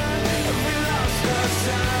more, and we lost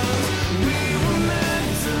ourselves. We were meant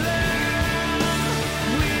to live.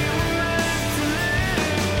 We were meant to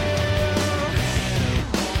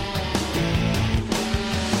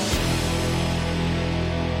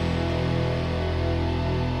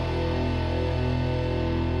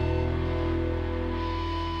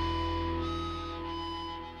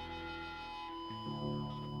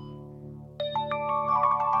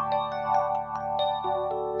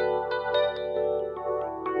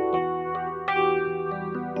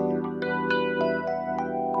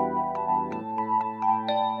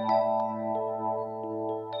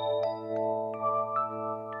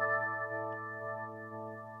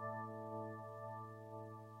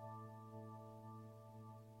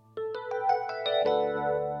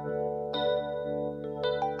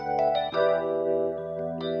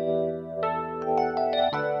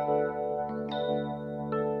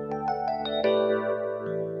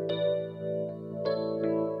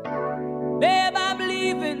Babe, I'm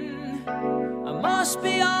leaving. I must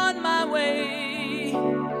be on my way.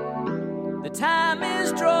 The time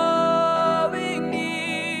is drawing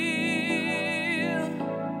near.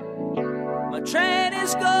 My train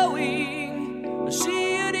is going. I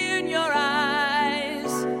see it in your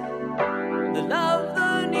eyes. The love,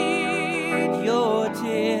 the need, your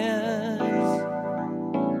tears.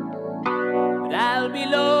 But I'll be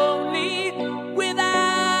lonely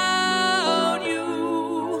without you.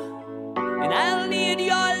 And I'll need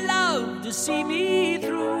your love to see me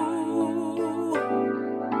through.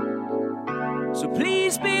 So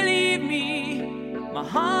please believe me, my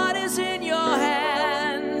heart is in your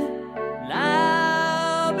hand, and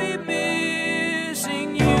I'll be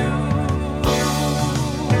missing you.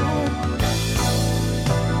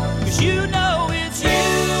 'Cause you know it's you,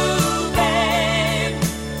 babe.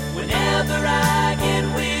 Whenever I get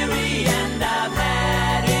weary and I've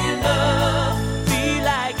had enough, feel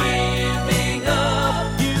like giving up,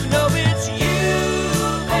 you know it's you,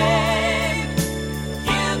 babe,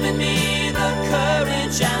 giving me the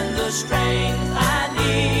courage and the strength I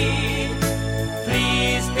need.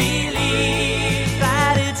 Please believe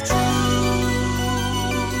that it's true.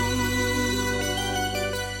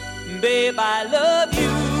 Babe, I love you.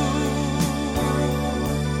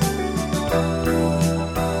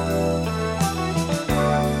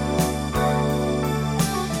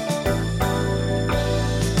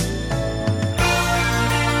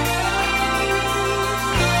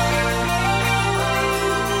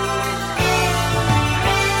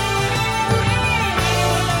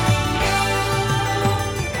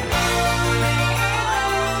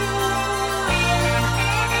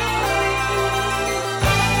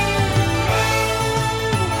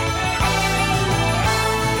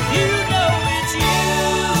 You know it's you,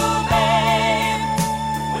 babe.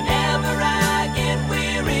 Whenever I get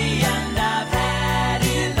weary and I've had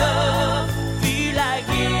enough, feel like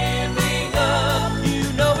giving up, you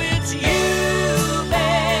know it's you,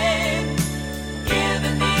 babe,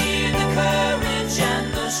 giving me the courage and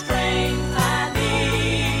the strength I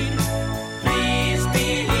need. Please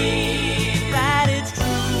believe that it's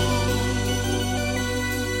true.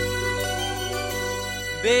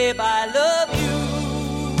 Babe, I love you.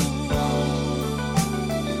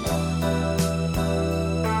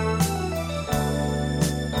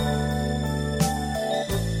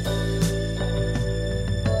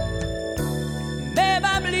 Babe,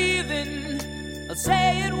 I'm leaving. I'll say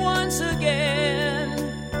it once again,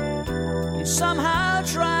 and somehow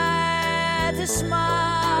try to smile.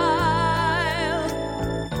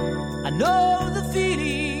 I know the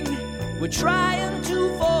feeling we're trying to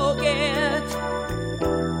forget,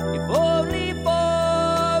 if only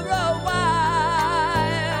for a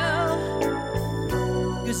while.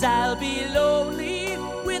 'Cause I'll be lonely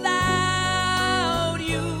without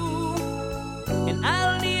you, and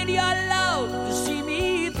I'll need your love to see me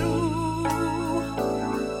through.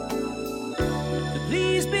 So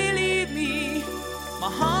please believe me,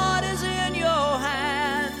 my heart is in your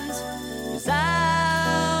hands, 'cause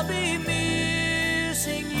I'll be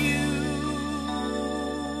missing you.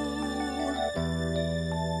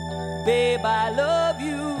 Babe, I love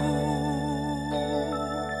you.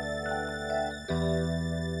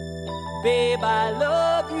 babe, I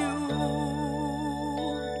love you.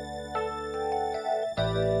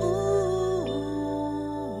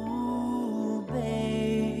 Ooh,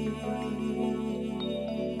 babe.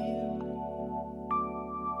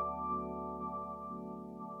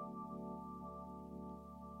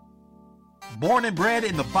 Born and bred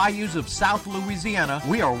in the bayous of South Louisiana,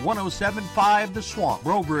 we are 107.5 The Swamp,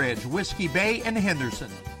 Breaux Bridge, Whiskey Bay, and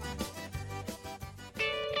Henderson.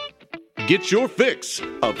 Get your fix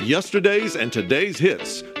of yesterday's and today's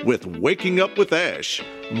hits with Waking Up with Ash,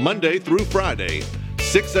 Monday through Friday,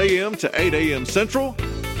 6 a.m. to 8 a.m. Central,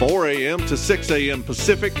 4 a.m. to 6 a.m.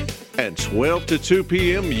 Pacific, and 12 to 2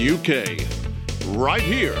 p.m. UK. Right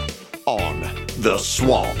here on The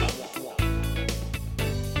Swamp.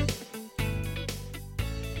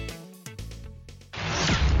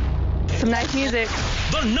 Some nice music.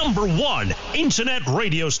 The number one internet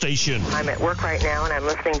radio station. I'm at work right now and I'm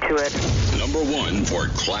listening to it. Number one for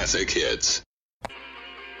classic hits.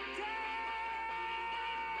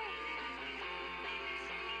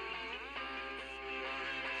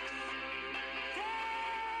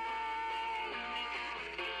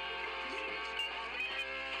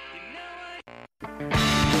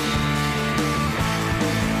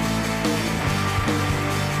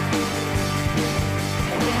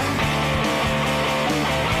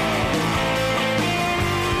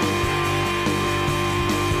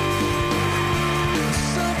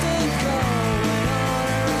 Something comes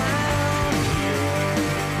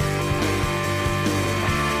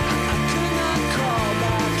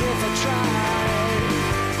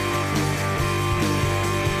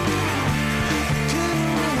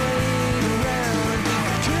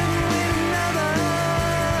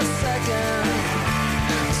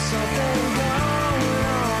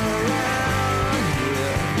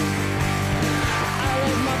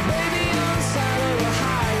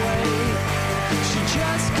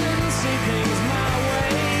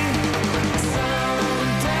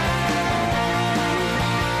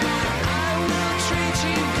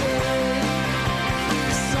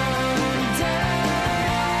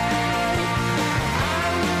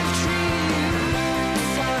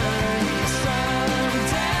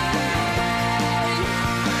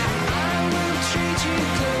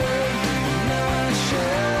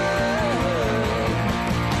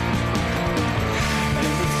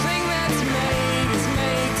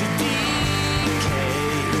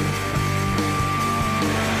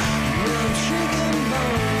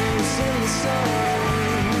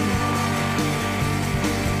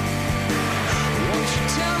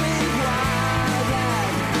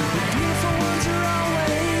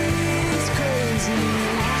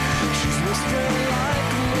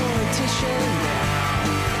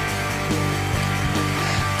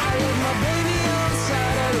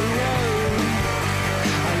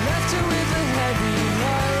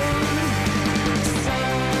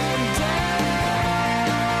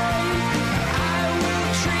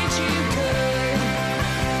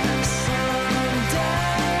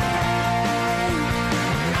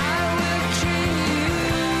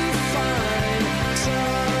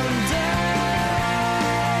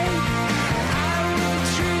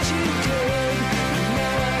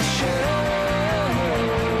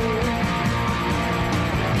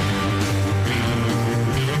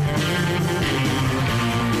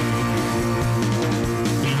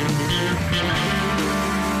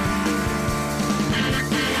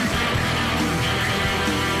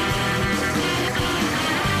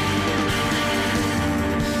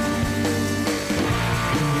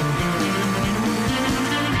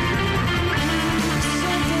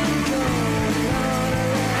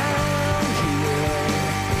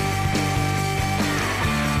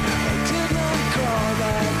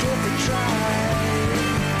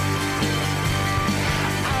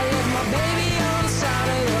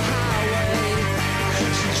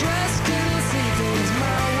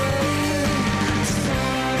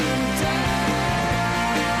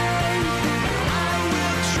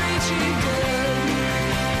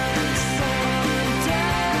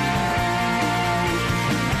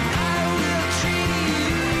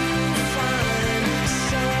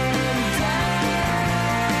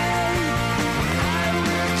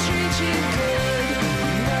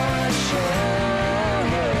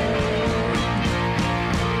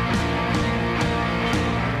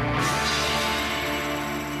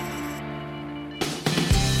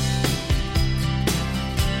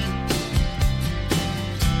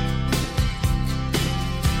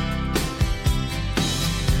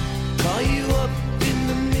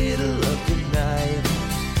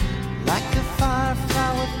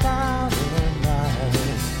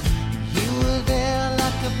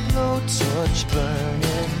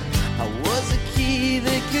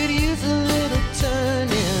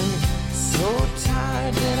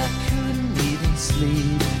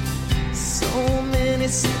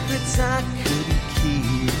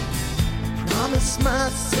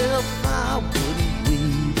myself I wouldn't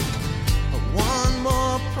wait. One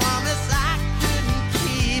more promise I couldn't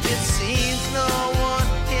keep. It seems no one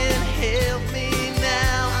can help me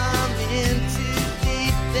now. I'm in too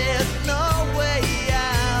deep, there's no way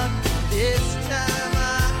out. This time I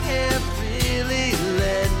have really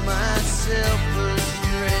led myself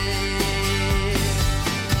astray.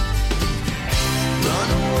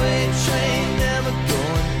 Runaway train, never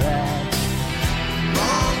going back.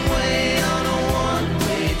 Wrong way on a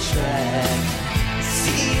one-way track.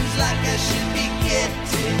 Seems like I should be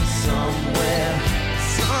getting somewhere.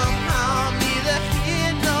 Somehow neither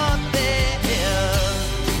here nor there.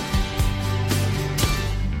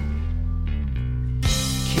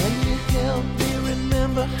 Can you help me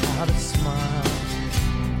remember how to smile?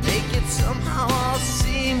 Make it somehow all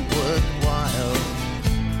seem worthwhile.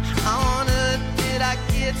 How on earth did I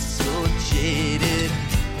get so jaded?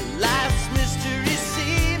 Life's mystery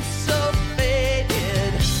seems so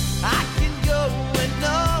faded. I can go where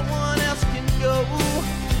no one else can go.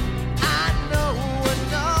 I know what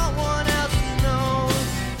no one else knows.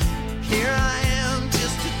 Here I am,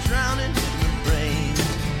 just a drowning in the rain,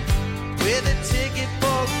 with a ticket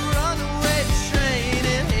for a runaway train,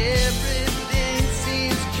 and everything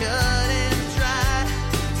seems cut and dry.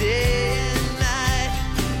 Day and night,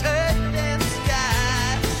 earth and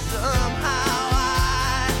sky. Somehow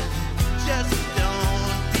I just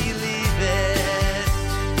don't believe it.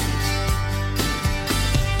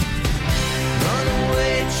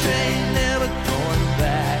 Runaway train, never going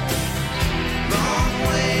back. Wrong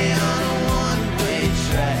way on a one-way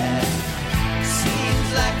track. Seems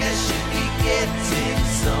like I should be getting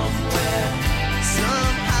somewhere.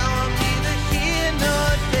 Somehow I'm neither here nor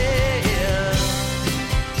there.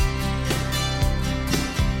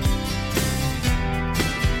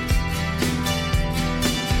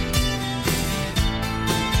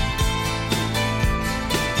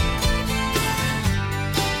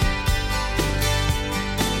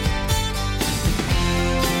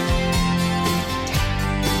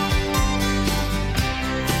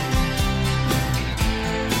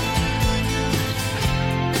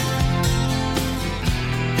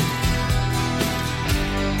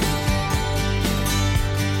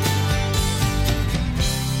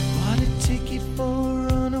 Bought a ticket for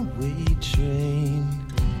a runaway train,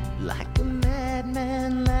 like a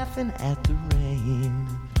madman laughing at the rain.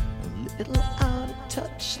 A little out of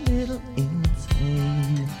touch, little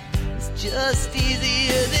insane. It's just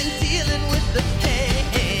easier than dealing with the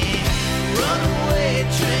pain. Runaway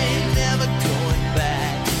train, never going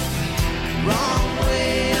back. Wrong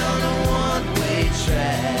way on a one-way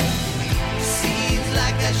track. Seems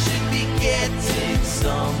like I should be getting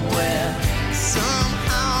somewhere.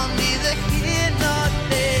 Somehow neither here nor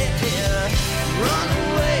there.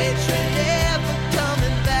 Runaway train, never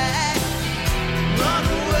coming back.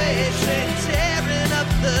 Runaway train, tearing up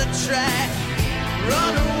the track.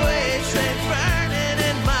 Runaway train, burning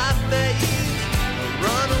in my face.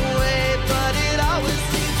 Runaway, but it always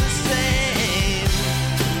seems the same.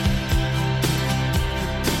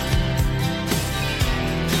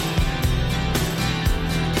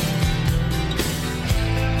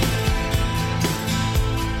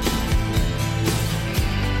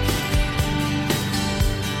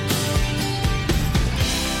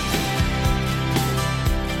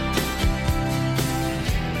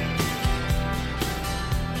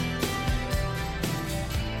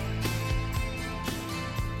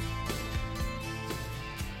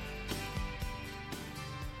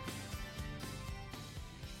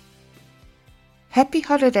 Happy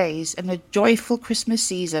holidays and a joyful Christmas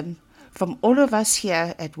season from all of us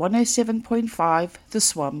here at 107.5 The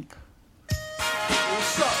Swamp.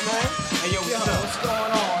 What's up, man? Hey, yo, what's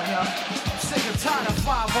going on, yo? I'm sick and tired of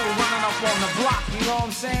 5-0 running up on the block, you know what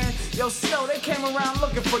I'm saying? Yo, Snow, they came around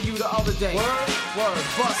looking for you the other day. Word,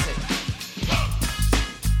 bust it.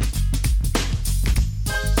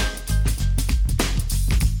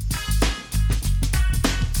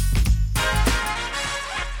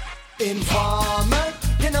 Informer,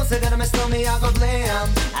 you know, say that I'm a stormy, I go blam.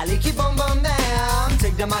 I like you boom boom down.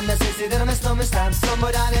 Take the man that say that I'm a stormy, stab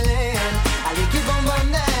somewhere down the lane. I like you boom boom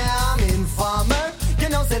down. Informer, you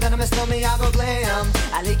know, say that I'm a stormy, I go blam.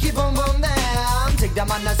 I like you boom boom down. Take the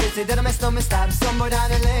man that say that I'm a stormy, stab somewhere down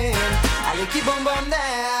the lane. I like you boom boom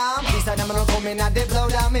down. Please, I'm gonna come in and they blow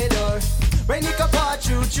down my door. Rain it could pour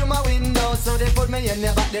through my window, so they put me in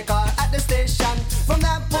the back the car at the station. From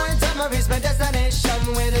that point on, I reached my destination.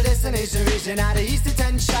 Where the destination region had the east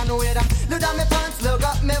detention. Where them look down my pants, look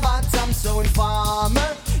up my bottom. So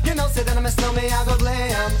informer, you know, say that I'm a snowman, I go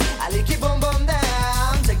glam. I like it boom boom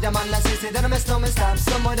down. Take the man that say that I'm a snowman, stamp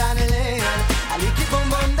somewhere down the lane. I like it boom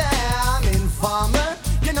boom down. Informer,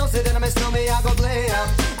 you know, say that I'm a snowman, I go blame.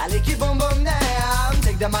 I like you boom boom down.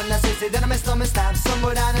 Take the man that say that I'm a snowman, stab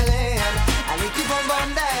somewhere down the lane. I like you boom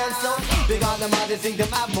boom down. So big on them, they think they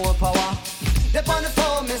have more power. They on the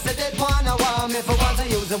phone, me say they wanna want me for once I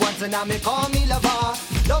use it once and now me call me lover.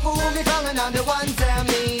 Love who me calling on the one tell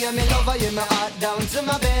me and me lover in my heart down to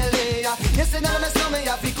my belly. You say that I'm a snowman,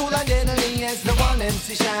 I feel cool and deadly. It's the one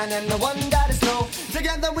MC Shine and the one that is snow.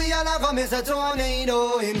 Together we all have a Mr.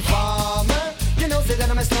 Tornado. Informer, you know say that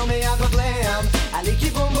I'm a snowman, I go glam. I like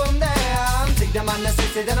you boom boom down. Take the man that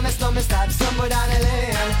say that I'm a snowman, start somewhere down the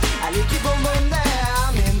lane. I like you boom boom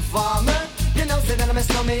down. Informer, you know say that I'm a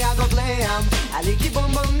snowman, I go glam. I like you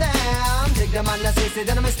boom boom down. Take the man that say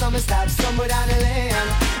that I'm a snowman, start somewhere down the lane.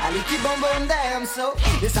 I like you boom boom down. So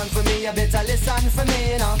listen for me, you better listen for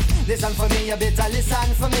me now. Listen for me, you better listen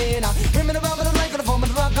for me now. Bring me the rubber, the microphone, the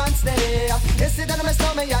rock and stay. You see that I'm a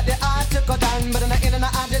snowman, yeah, the art to cut down, but I'm not in and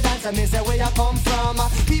out the dance. I mean, say where you come from.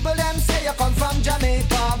 People them say you come from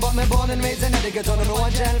Jamaica, but me born and raised in the ghetto, no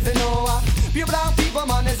one tell for no. Pure brown people,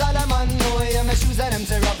 man, is all I'm on. No, yeah, my shoes and them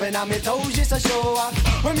tear up and my toes just a show.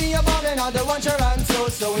 When me a ballin', all the one you run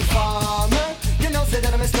so informer. You know, say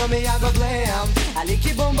that I'm a snowman, I go glam. I like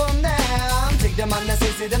you boom boom down. Take the man that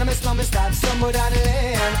say that I'm a snowman, start somewhere down the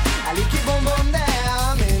lane. I like you boom boom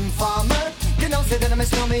down. Informer, you know, say that I'm a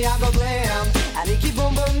snowman, I go glam. I like you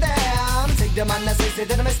boom boom down. Take the man that say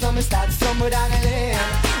that I'm a snowman, start somewhere down the lane.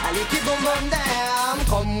 I like you boom boom down.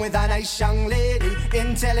 Come with a nice young lady,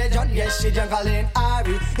 intelligent, yes, she jungle in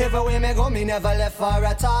Ari. Everywhere me go, me never left for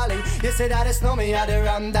a tally. You say that it's no me, I the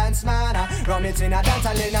rum dance man. Rum it in a dance,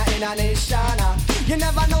 I in a nation. You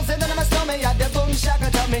never know, say that I'm a snowman, I the boom shaka.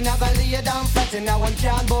 Tell me never lay it down flat in a one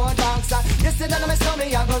cardboard box. You say that I'm a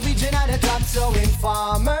snowman, I go reaching at the top. So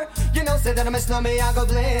informer, you know, say that I'm a snowman, I go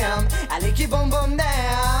blame. I like you boom boom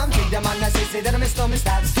down. Take the man that say that I'm a snowman,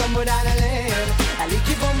 start somewhere down the lane. I like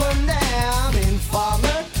you boom boom down.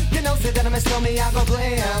 Informer, you know, say that I'm a snowman, I go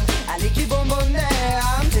blame. I like you boom boom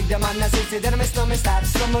down. Take the man that say that I'm a snowman, start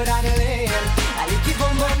somewhere down the lane. I like you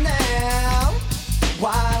boom boom down.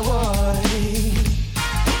 Why would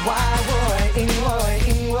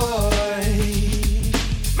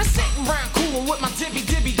Me sitting round coolin' with my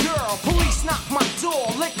dibby girl. Police knock my door,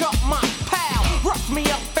 lick up my pal. Rough me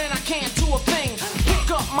up and I can't do a thing. Pick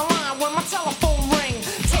up my line when my telephone ring.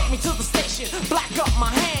 Take me to the station, black up my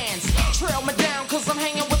hands. Trail me down cause I'm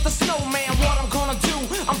hanging with the snowman. What I'm gonna do,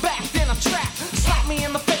 I'm backed in a trap. Slap me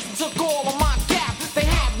in the face and took all of my gap. They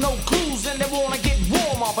have no clues and they wanna get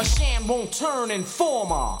warmer, but Shan won't turn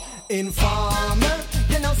informer. Informer,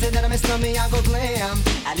 you know, say that I'm a snowman, I go glam.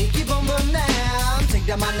 I like you boom boom down. Take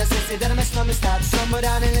the man that say that I'm a snowman, start somewhere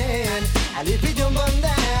down the lane. I like you boom boom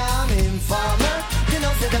down. Informer, you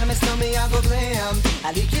know, say that I'm a snowman, I go glam.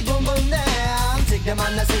 I like you boom boom down. Take the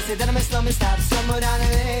man that say that I'm a snowman, start somewhere down the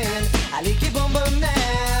lane. I like you boom boom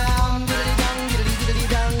down. Diddly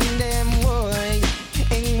dong, damn boy,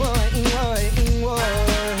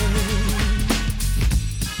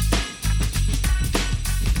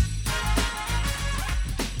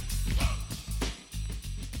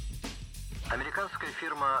 Американская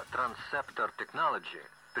фирма Transceptor Technology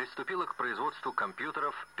приступила к производству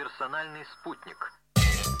компьютеров «Персональный спутник».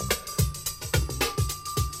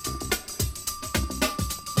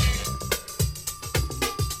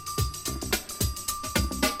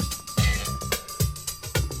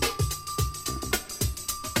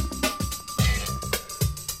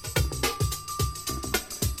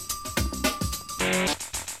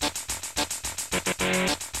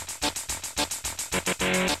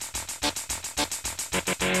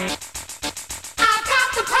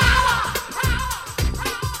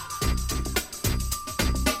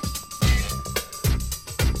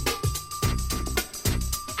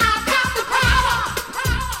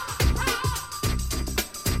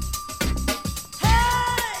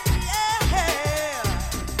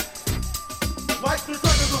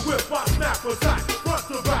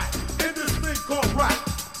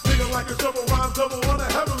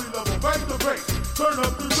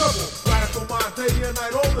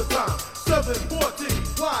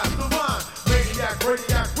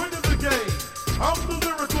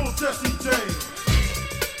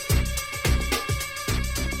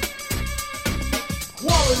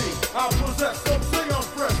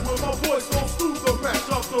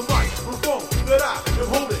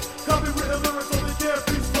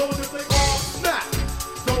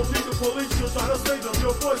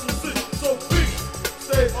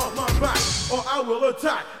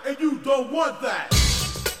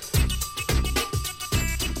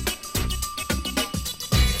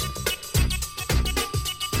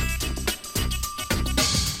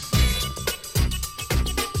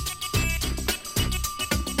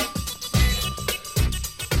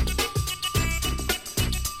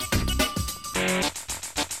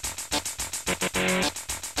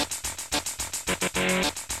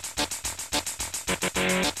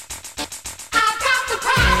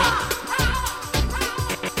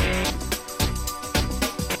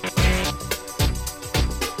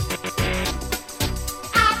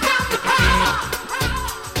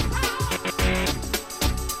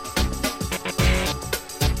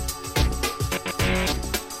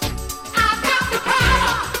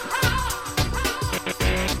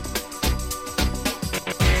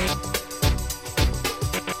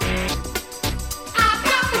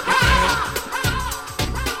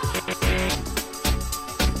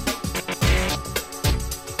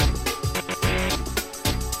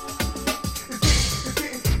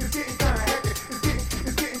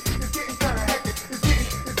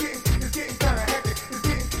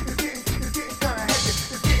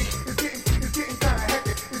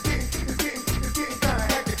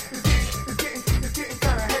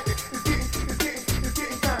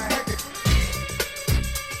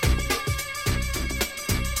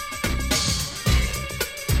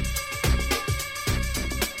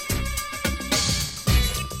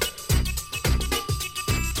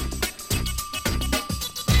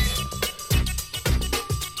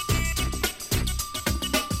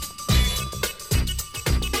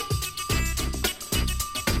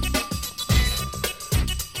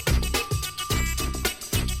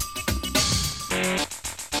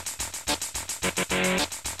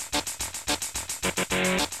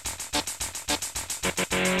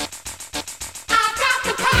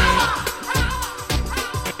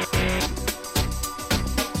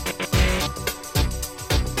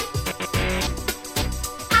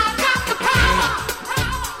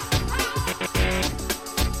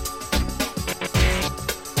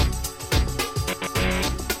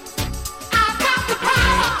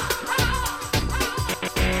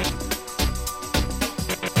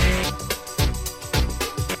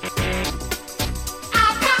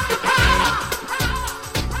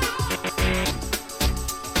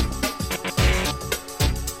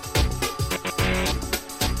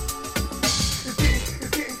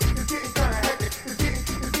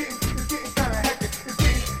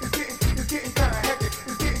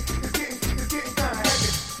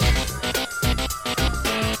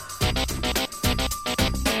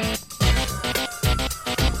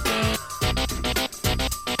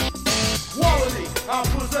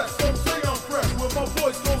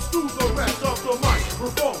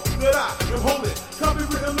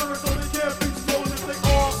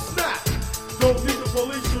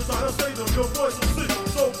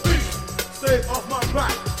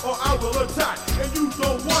 will attack, and you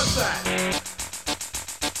don't want that.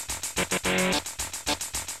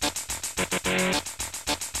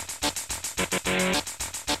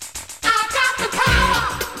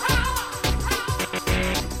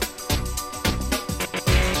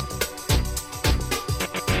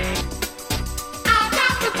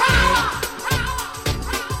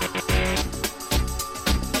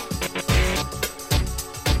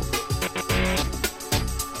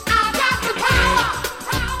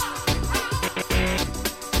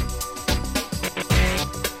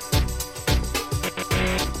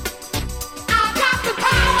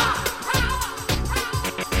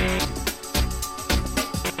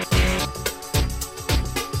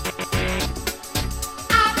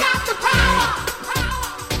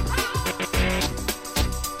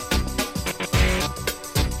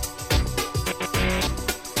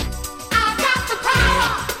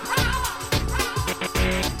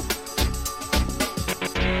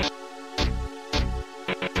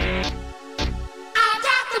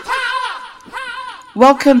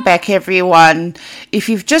 Welcome back, everyone. If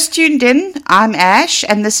you've just tuned in, I'm Ash,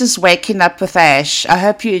 and this is Waking Up With Ash. I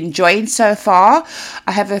hope you're enjoying so far.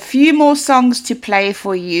 I have a few more songs to play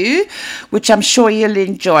for you, which I'm sure you'll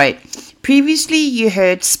enjoy. Previously, you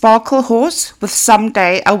heard Sparkle Horse with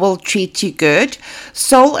Someday I Will Treat You Good,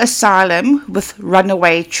 Soul Asylum with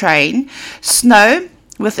Runaway Train, Snow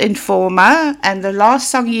with Informer, and the last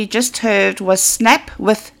song you just heard was Snap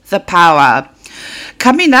with The Power.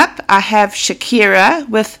 Coming up, I have Shakira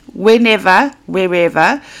with Whenever,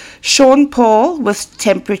 Wherever, Sean Paul with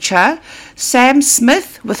Temperature, Sam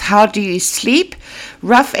Smith with How Do You Sleep,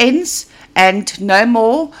 Rough Ends, and No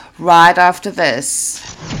More right after this.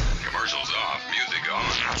 Commercials off, music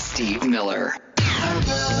on. Steve Miller.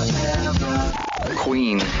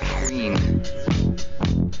 Queen.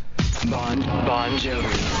 Bon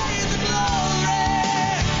Jovi.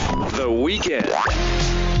 The Weeknd.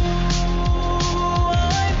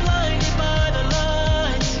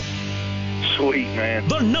 Sweet, man.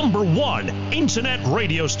 The number one internet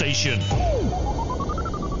radio station.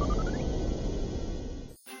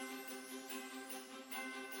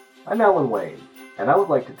 I'm Alan Wayne, and I would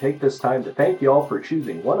like to take this time to thank you all for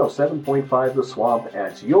choosing 107.5 The Swamp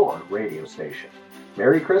as your radio station.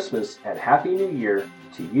 Merry Christmas and Happy New Year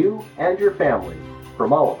to you and your family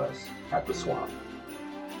from all of us at The Swamp.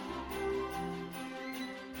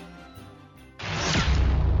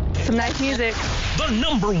 Some nice music. The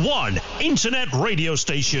number one internet radio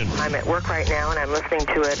station. I'm at work right now and I'm listening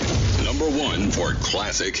to it. Number one for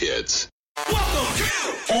classic hits.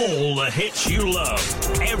 All the hits you love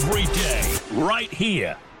every day, right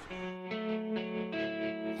here.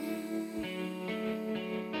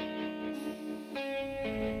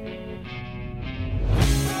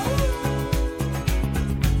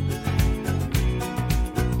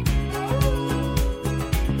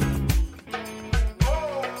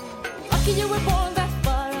 Lucky you were born that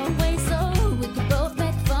far away, so we could both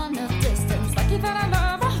make fun of distance. Lucky that I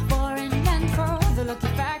love a foreign land for the lucky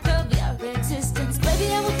fact of your existence.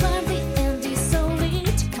 Baby, I will climb the Andes solely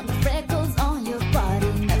to count the freckles on your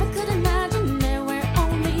body.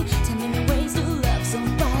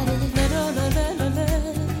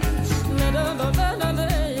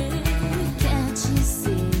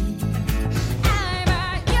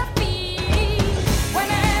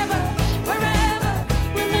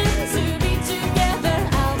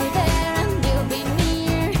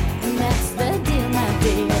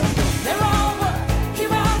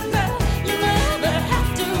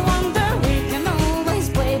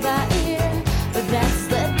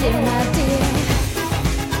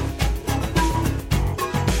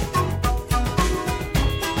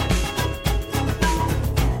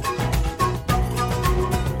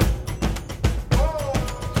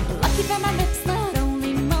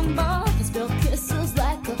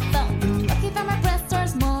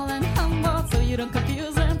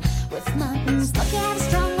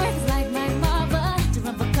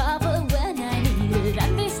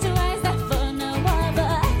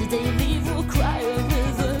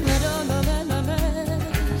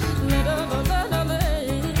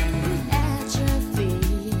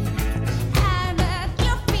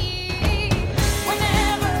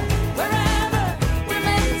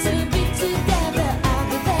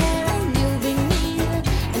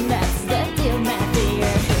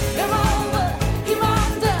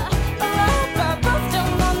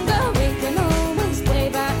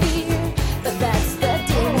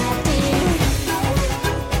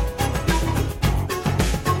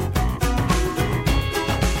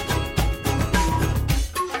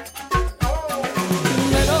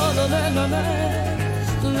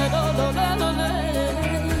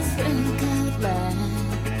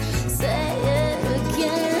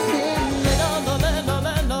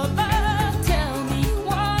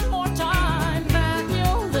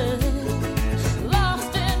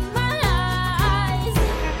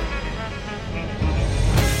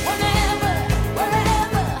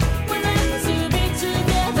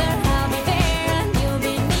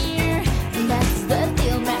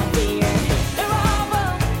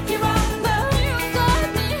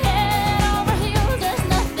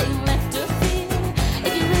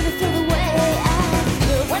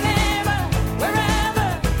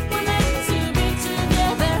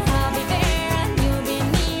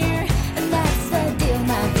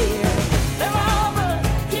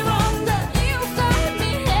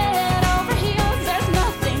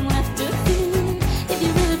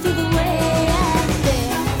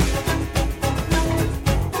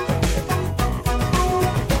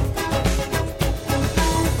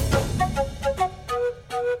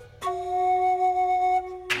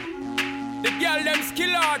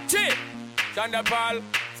 Chanda Paul.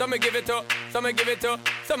 Some give it to, some give it to,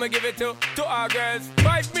 some give it to our girls.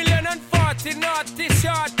 5,040,000 naughty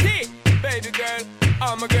shorty. Baby girl,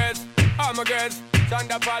 all my girls, all my girls.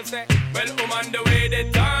 Chanda Paul say, well, I'm on the way,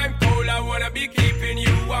 the time cold, I wanna be keeping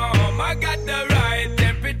you warm. I got the right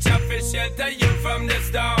temperature for shelter you from the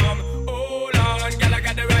storm. Hold on, girl, I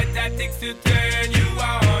got the right tactics to turn you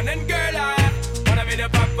on. And girl, I wanna be the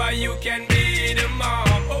papa, you can be the mom.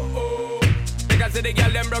 Oh, oh. Because the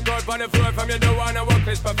girl them broke out on the floor. From you don't wanna work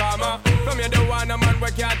this performer. From you don't wanna man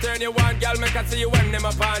where can't turn you on. Girl, make I see you when them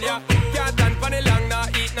upon ya. Can't stand for the long, nah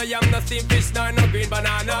eat no yam, no steamed fish, no green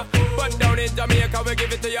banana. But down in Jamaica we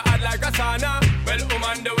give it to you hot like a sauna. Well, I'm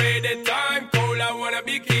on the way, the time cold, I wanna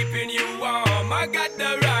be keeping you warm. I got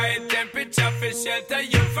the right temperature for shelter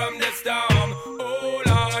you from the storm. Hold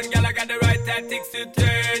on, girl, I got the right tactics to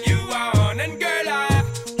turn you on. And girl, I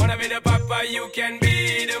wanna be the papa, you can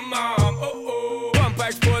be the mom. Oh, oh.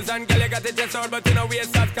 Expose and girl you got the chest out, but you know we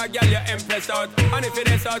out, cause girl you impressed out. And if it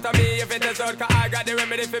is out of me, if it is out, cause I got the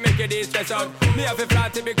remedy for make you de-stress out. Me have a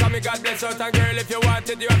flat to become me God bless out. And girl if you want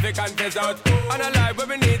it, you have to confess out. And a life where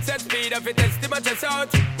we need set speed, if it is to my chest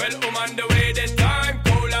out. Well, I'm on the way, the time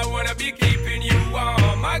cold, I wanna be keeping you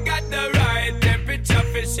warm. I got the right temperature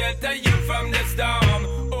for shelter you from the storm.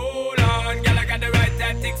 Hold on, girl, I got the right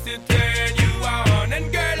tactics to turn you on.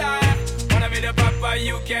 And girl, I wanna be the papa,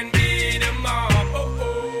 you can be the mom.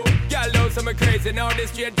 So me crazy now, this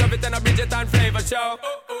straight drop it and a Bridget and flavor show.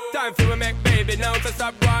 Time for we make baby now, so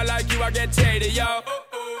stop going like you, I get shady, yo.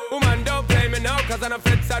 Woman, don't play me now, cause I'm a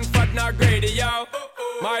fits and fat, not greedy, yo.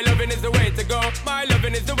 My loving is the way to go, my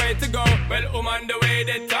loving is the way to go. Well, on the way,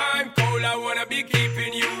 the time cold, I wanna be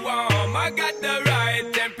keeping you warm. I got the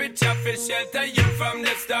right temperature for shelter you from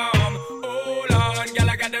the storm. Hold on, girl,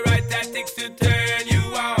 I got the right tactics to turn you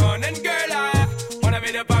on. And girl, I wanna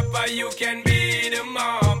be the papa, you can be the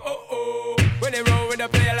mom. When they roll with a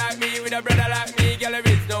player like me, with a brother like me, girl, there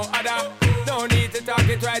is no other. No need to talk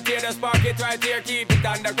it right here, just spark it right here, keep it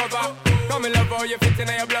undercover. Come and love how you fit in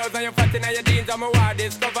your blouse and you fat in your jeans, I'm a wild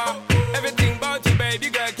discover. Everything about you, baby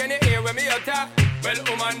girl, can you hear when me utter? Well,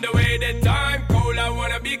 I'm on the way, the time cold, I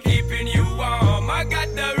wanna be keeping you warm. I got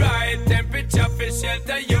the right temperature for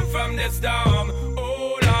shelter you from the storm.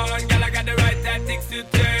 Hold on, girl, I got the right tactics to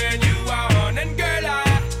turn you on. And girl,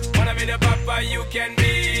 I wanna be the papa, you can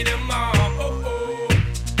be the mom.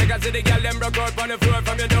 Because the girl them broke out on the floor.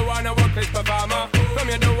 From you don't wanna work this performer. From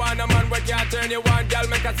you don't wanna man where can't turn you on. Girl,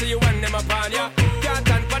 make I see you when them upon ya. Can't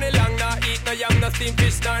stand for the long, nah eat no yam, no steamed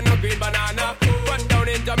fish, no green banana. But down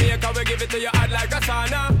in Jamaica we give it to you hot like a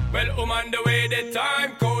sauna. Well, I'm on the way, the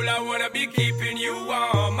time cold, I wanna be keeping you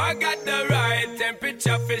warm. I got the right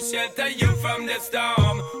temperature for shelter you from the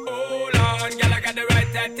storm. Hold on, girl, I got the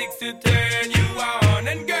right tactics to turn you on.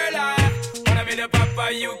 And girl, I wanna be the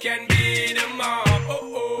papa, you can be the mom. Oh,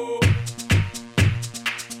 oh.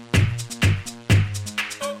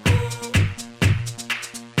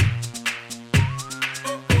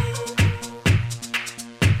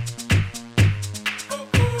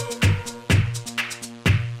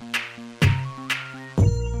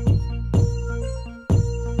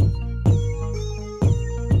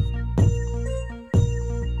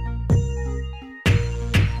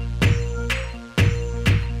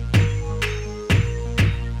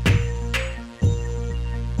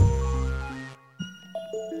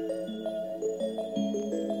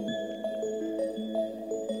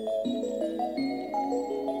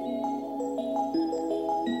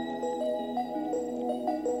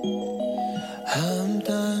 I'm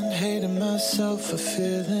done hating myself for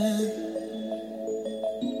feeling.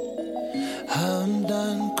 I'm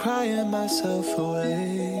done crying myself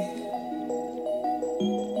away.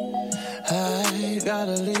 I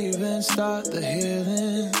gotta leave and start the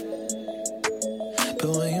healing. But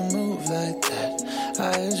when you move like that,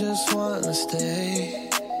 I just wanna stay.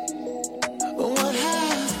 What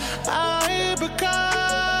have I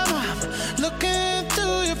become? I'm looking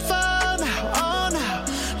through your phone now, oh now.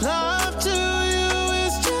 Love to you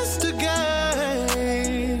is just a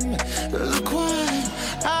game. Look what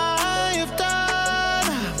I have done.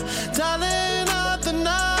 I'm dialing up the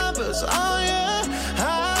numbers, oh yeah.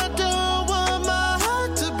 I don't want my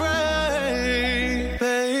heart to break,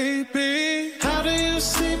 baby. How do you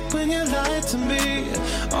sleep when you lie to me?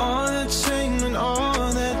 All that shame and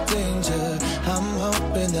all that danger. I'm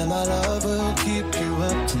hoping that my love will keep you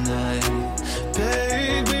up tonight, baby.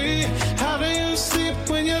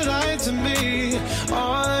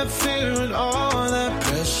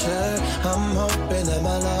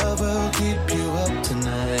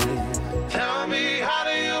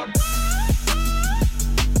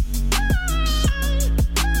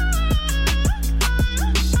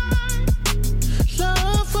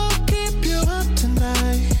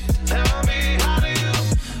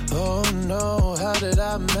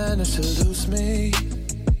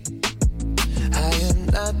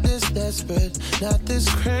 desperate, not this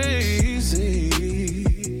crazy.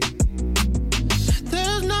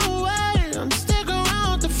 There's no way I'm stick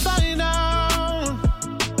around to find out.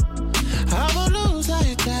 I won't lose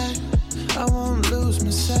like that, I won't lose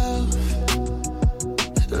myself.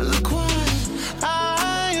 Look what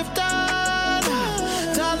I have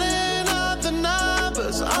done, dialing up the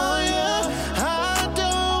numbers on you. I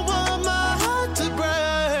don't want my heart to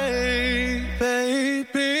break,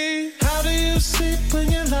 baby. How do you sleep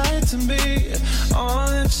when you lie to me? All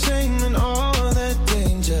that shame and all that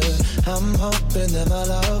danger. I'm hoping that my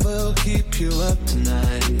love will keep you up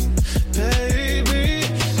tonight, baby.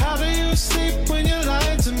 How do you sleep when you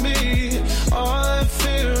lie to me? All that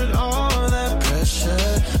fear and all that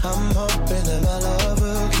pressure. I'm hoping that my love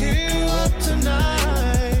will keep you up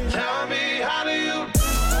tonight. Tell me, how do you?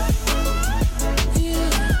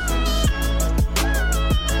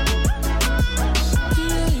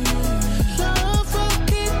 Love will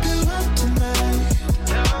keep you up tonight.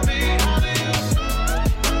 Tell me, how do you?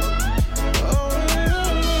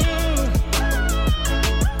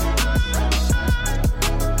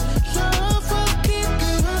 Love will keep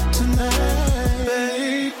you up tonight,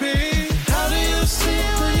 baby. How do you sleep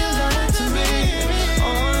when you lie to me?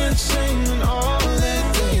 All that shame and all that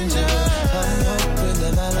danger. I'm hoping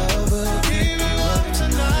that my love will keep you up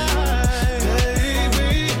tonight,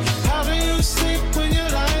 baby. How do you sleep when you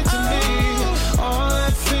lie to me? All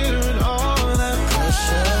that fear and all that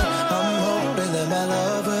pressure. I'm hoping that my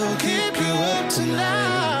love will keep you up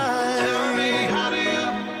tonight. Tell me, how do you?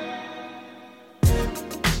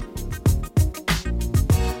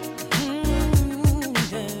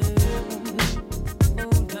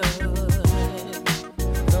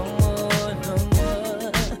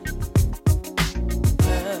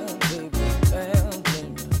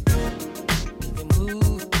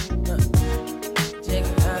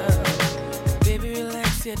 Baby,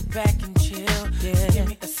 relax, sit back and chill. Just give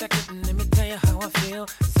me a second and let me tell you how I feel.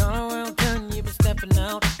 It's all around done, you've been stepping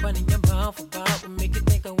out. Running your mouth about would make you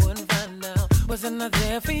think I wouldn't find out. Wasn't I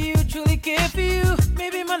there for you, truly care for you?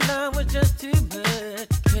 Maybe my love was just too much.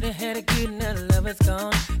 Could've had a good night, love is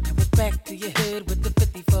gone. Now it's back to your head with the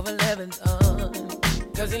 5411s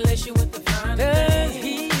on. Cause he lets you with the fine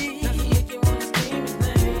thing. Does he make you wanna scream his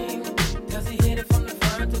name? Does he hit it from the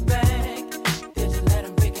front to back? Did you let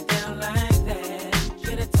him break it down like that?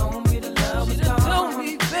 Should've told me the love was gone. Told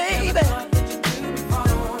me, baby. Never thought that you'd do me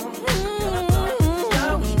wrong. Never thought that this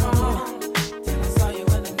love was strong. Till I saw you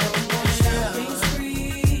in the no more shopping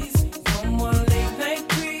sprees, no more late night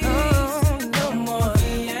creeps, no more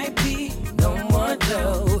VIP, no more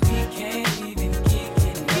dough. He can't even kick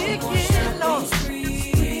it. No more shopping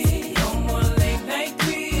sprees, no more late night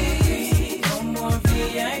creeps, no more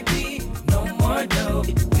VIP, no more dough.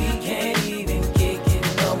 We can't even kick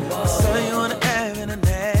it no more. Saw you on the Ave and an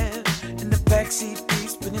Ave in the backseat, deep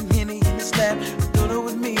spinning Henny in his lap. I thought it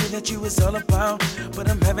was me that you was all about, but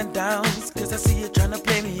I'm having doubts cause I see you trying to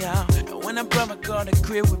play me out. And when I brought my car to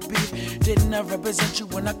crib with beef, didn't I represent you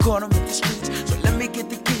when I caught him in the streets? So let me get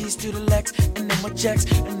the keys to the Lex and then my checks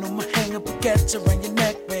and then my hang up baguettes around your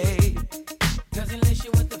neck, babe. Does he lace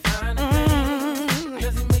you with the fine thing?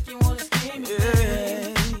 Does he make you wanna scream his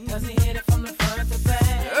name? Does he hit it from the front to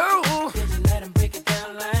back? Did you let him break it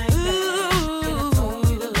down like that? Should've told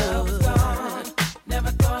me the love was gone.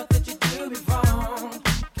 Never thought that you'd do me wrong.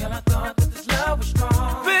 Girl, I thought that this love was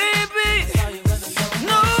strong. Baby, Saw you in the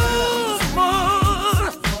no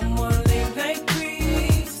more. no more late night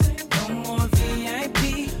creeps, no more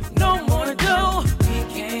VIP, no more dough. We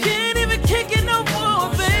can't Can't even kick it no more,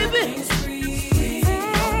 baby. shopping sprees,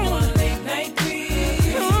 no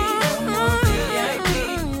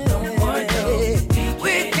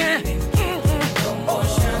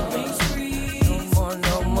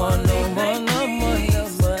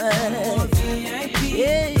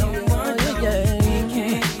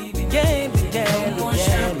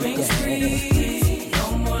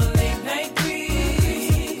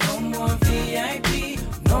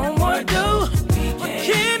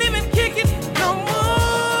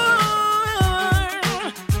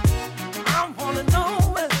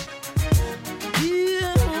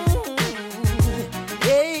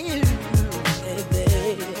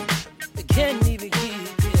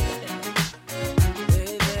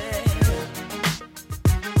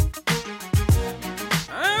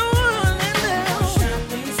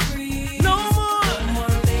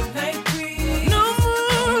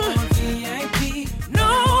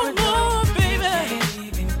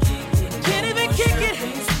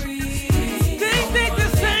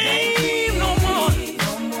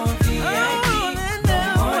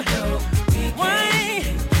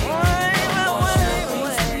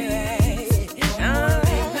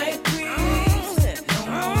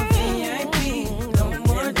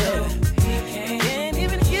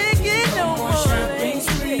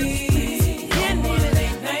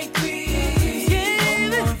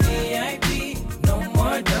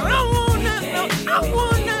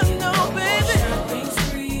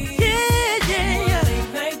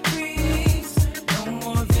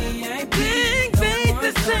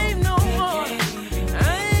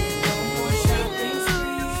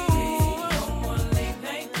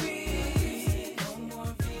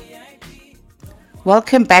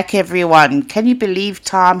Welcome back, everyone. Can you believe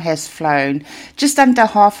time has flown? Just under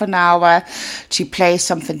half an hour to play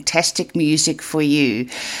some fantastic music for you.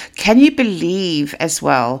 Can you believe as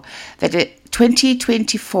well that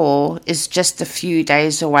 2024 is just a few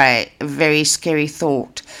days away? A very scary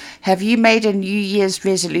thought. Have you made a New Year's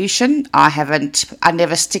resolution? I haven't. I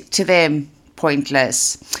never stick to them.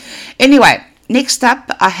 Pointless. Anyway, next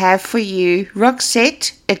up I have for you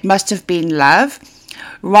Roxette, It Must Have Been Love.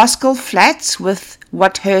 Rascal Flatts with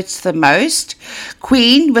What Hurts the Most,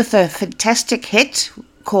 Queen with a fantastic hit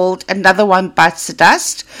called Another One Bites the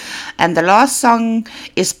Dust, and the last song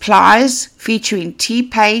is Plies featuring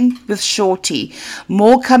T-Pain with Shorty.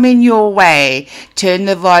 More coming your way. Turn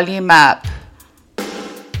the volume up.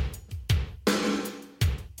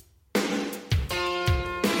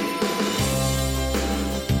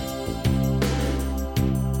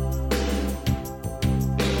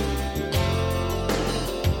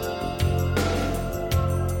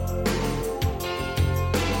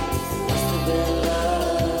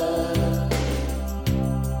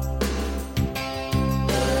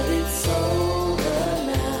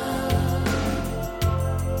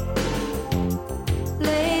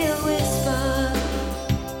 Lay a whisper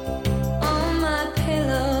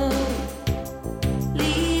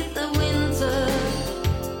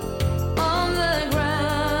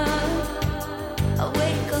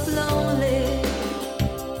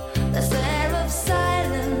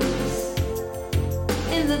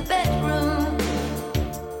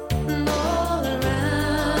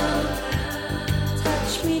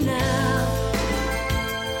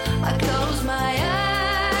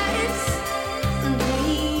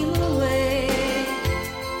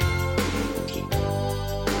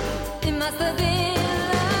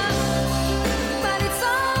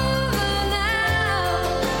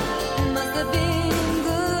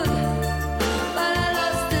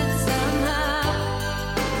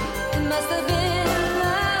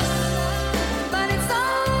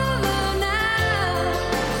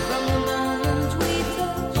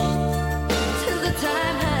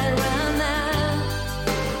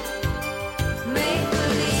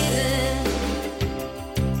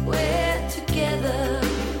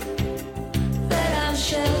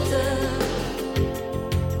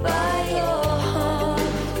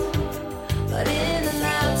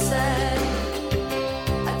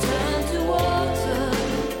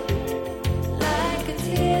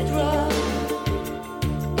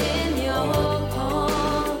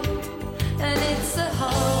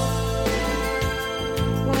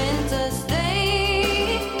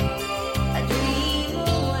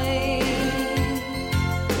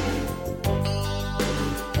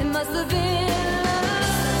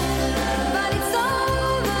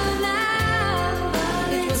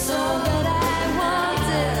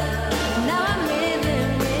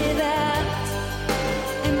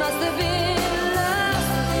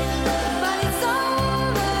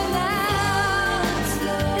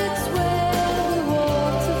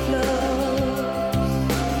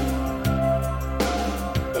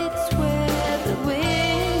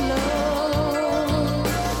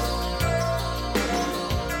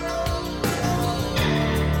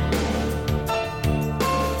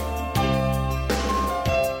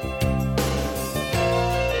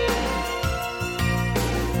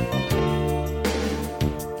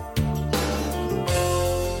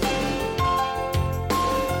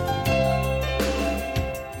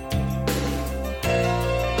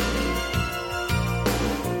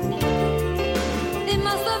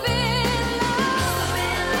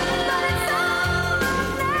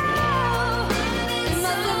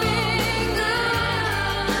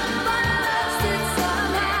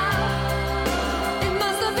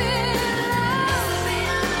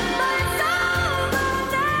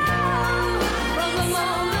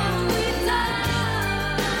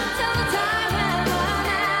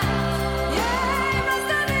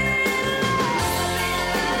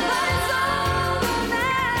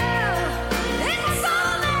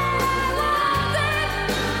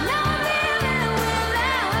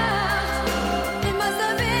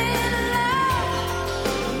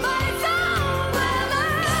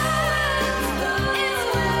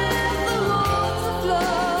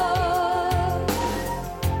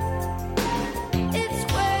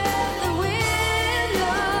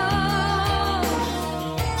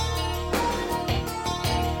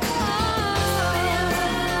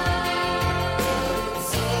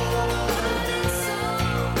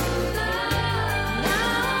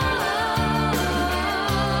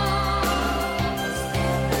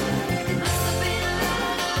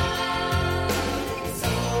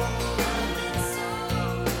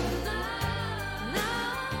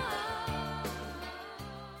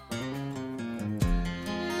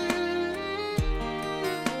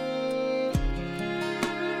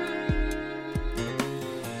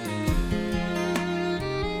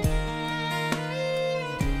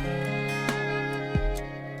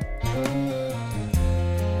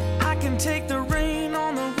take the rain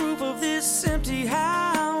on the roof of this empty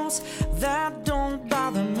house. That don't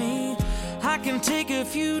bother me. I can take a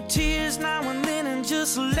few tears now and then and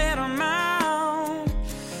just let them out.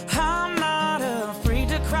 I'm not afraid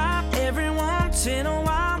to cry every once in a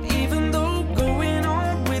while, even though going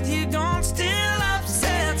on with you gone still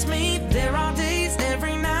upsets me. There are days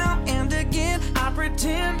every now and again I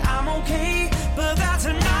pretend I'm okay, but that's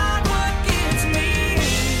not what gets me.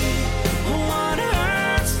 What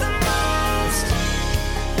hurts the most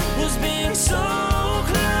was being so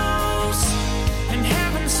close and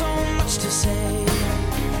having so much to say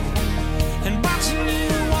and watching you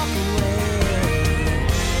walk away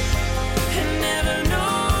and never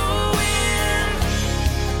knowing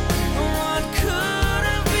what could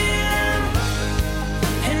have been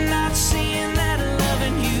and not seeing that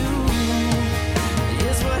loving you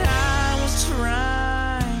is what I was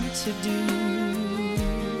trying to do.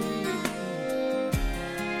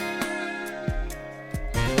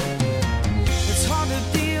 It's hard to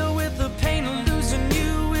deal with the pain of losing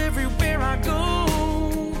you everywhere I go,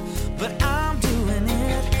 but I'm doing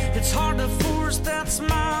it. It's hard to force that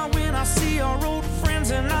smile when I see our old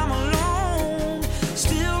friends and I'm alone.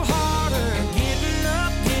 Still harder getting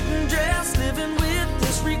up, getting dressed, living with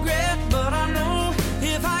this regret, but I know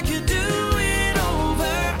if I could do it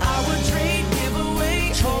over, I would trade, give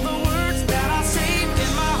away all the words that I saved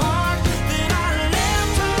in my heart that I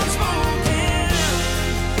left unspoken.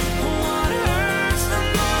 What hurts the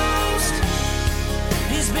most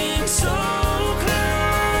is being so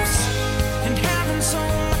close and having so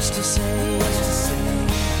much to say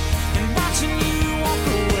and watching you walk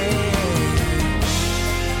away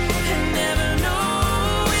and never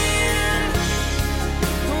knowing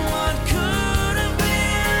what could have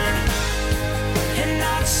been and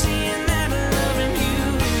not seeing that loving you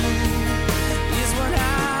is what I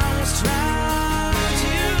was trying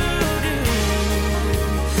to do.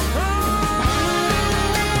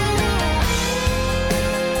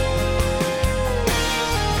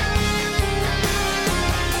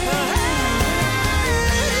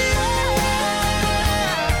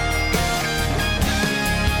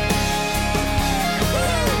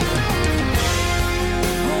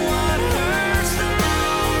 What hurts the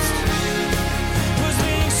most was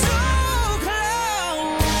being so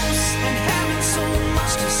close and having so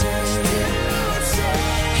much to say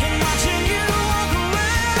and watching you walk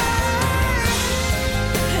away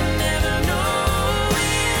and never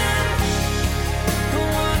knowing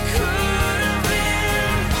what could have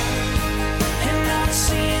been and not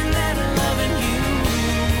seeing that loving you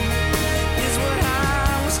is what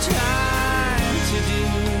I was trying to do.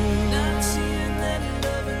 Not seeing that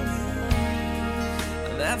loving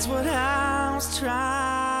you, that's what I was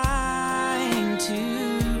trying to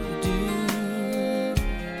do.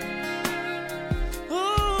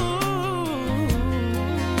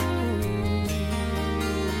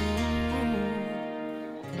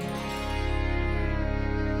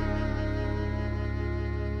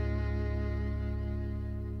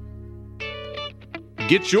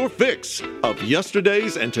 Get your fix of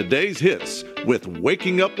yesterday's and today's hits with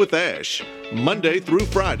Waking Up with Ash, Monday through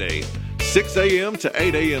Friday, 6 a.m. to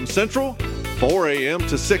 8 a.m. Central, 4 a.m.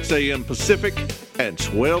 to 6 a.m. Pacific, and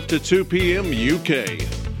 12 to 2 p.m. UK.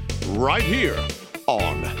 Right here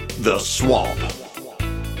on The Swamp.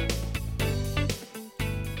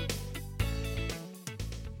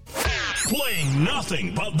 Playing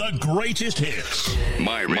nothing but the greatest hits.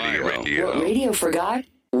 My radio. What radio forgot,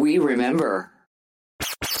 we remember.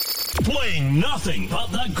 Playing nothing but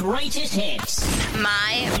the greatest hits.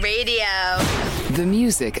 My radio. The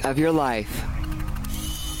music of your life.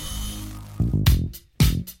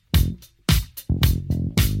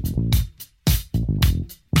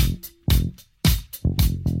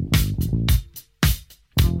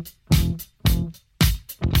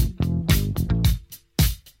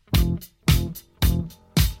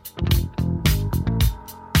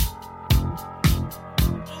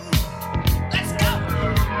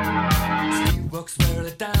 Walks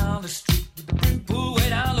merrily down the street with the brim pulled way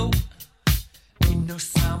down low. Ain't no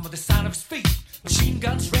sound but the sound of his feet. Machine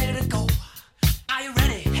guns ready to go. Are you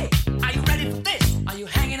ready? Hey, are you ready for this? Are you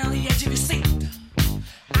hanging on the edge of your seat?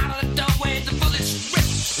 Out of the doorway, the bullets rip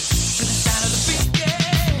to the sound of the beat. Yeah.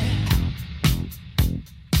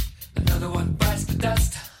 Another one bites the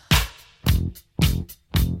dust.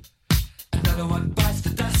 Another one bites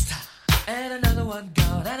the dust. And another one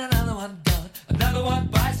gone. And another one gone. Another one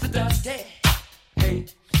bites the dust. Hey. Hey,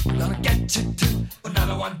 I'm gonna get you too.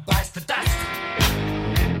 Another one bites the dust.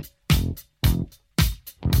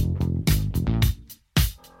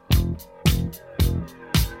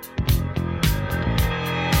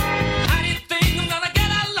 How do you think I'm gonna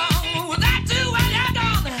get along with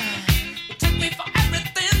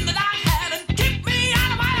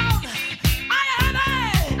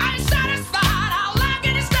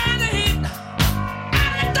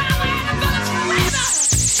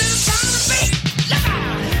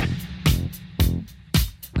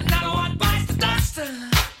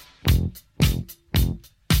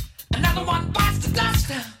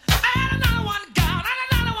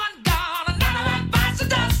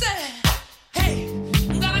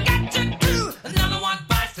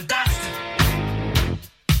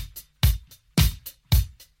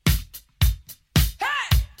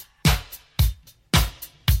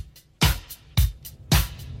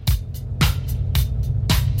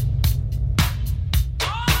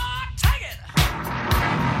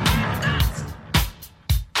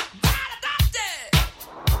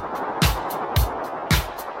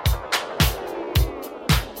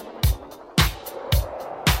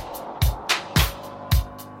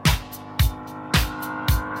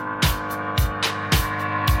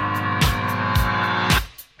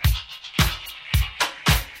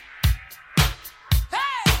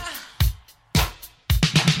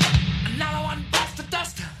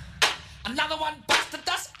one bites the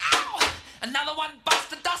dust. Ow! Another one bites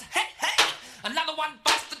the dust. Hey, hey! Another one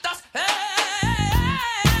bites the dust. Hey!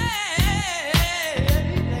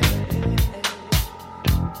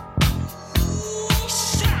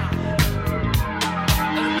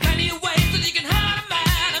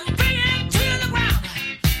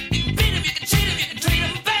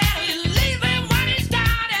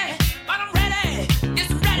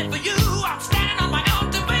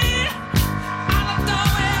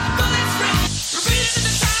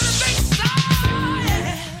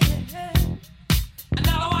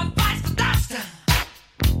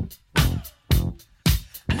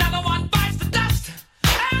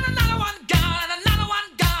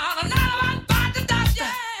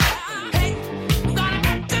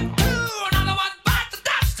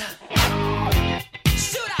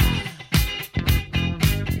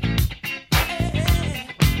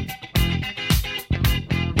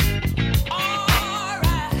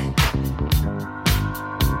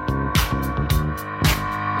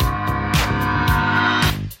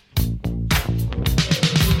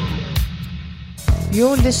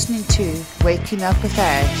 You're listening to Waking Up with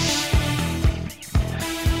Ash.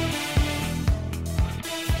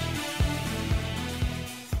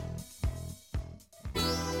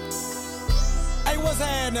 Hey, what's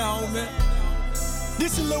happening, homie?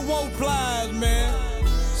 This your little woke plies, man.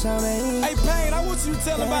 Hey, Payne, I want you to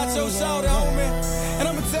tell him about your shoulder, homie. And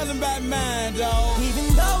I'ma tell him about mine, dawg.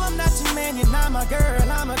 Even though I'm not your man, you're not my girl,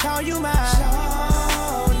 I'ma call you mine.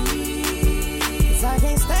 Shawty. 'Cause I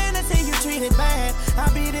can't stand to see you treated bad. I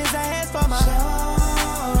beat his ass for my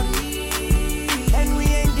shawty. And we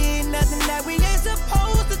ain't did nothing that we ain't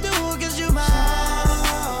supposed to do, 'cause you mine.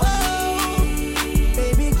 Whoa.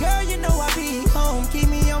 Baby girl, you know I be home. Keep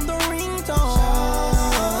me on the ringtone.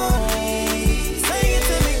 Sing it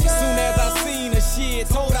to me, girl. Soon as I seen her shit,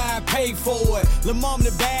 told her I'd pay for it. Lil' mom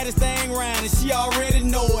the baddest thing around and she already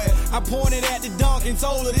know it. I pointed at the dunk and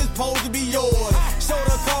told her this supposed to be yours. Showed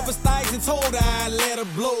her a couple stikes and told her I'd let her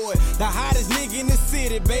blow it. The hottest nigga in the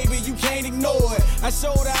city, baby, you can't ignore it. I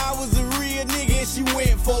showed her I was a real nigga and she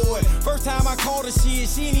went for it. First time I called her shit,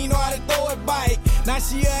 she didn't even know how to throw it back. Now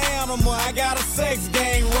she an animal, I got a sex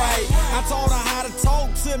game right. I taught her how to talk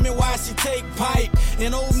to me while she take pipe.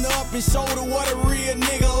 And open her up and showed her what a real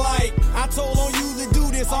nigga like. I told her don't usually do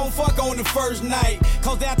this, I don't fuck on the first night.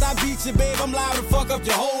 'Cause after I beat you, babe, I'm liable to fuck up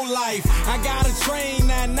your whole life. I got a train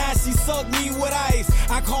now she suck me with ice.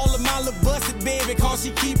 I call her my little busted baby, 'cause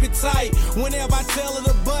she keep it tight. Whenever I tell her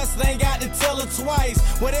to bust, I ain't got to tell her twice.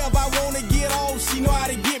 Whatever I wanna get off, she know how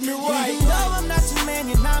to get me right. Even though I'm not your man,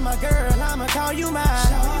 you're not my girl, I'ma call you mine.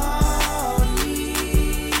 Shawty.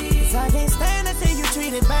 'Cause I can't stand to see you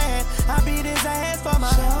treated bad. I beat his ass for my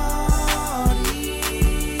shawty.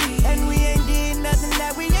 And we ain't did nothing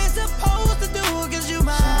that we ain't supposed to do, 'cause you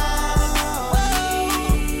mine. Whoa.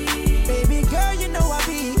 Baby girl, you know I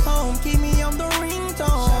be home. Keep me on the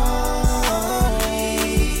ringtone.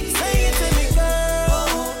 Sing it to me, girl.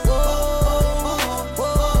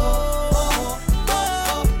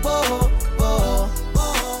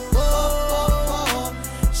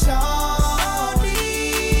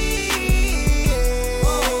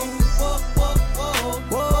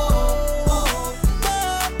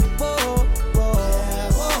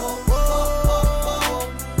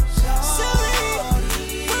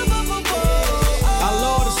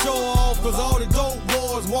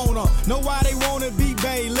 Know why they wanna be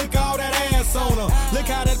babe, look all that ass on her. Look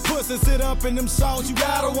how that pussy sit up in them songs, you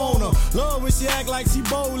gotta want her. Love when she act like she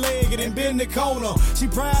bow-legged and bend the corner. She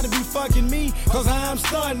proud to be fucking me, 'cause I'm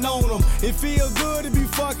stunting on them. It feel good to be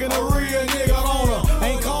fucking a real nigga on her.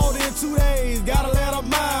 Ain't called in 2 days, gotta let her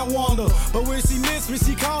mind wander. But when she miss me,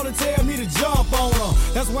 she call and tell me to jump on her.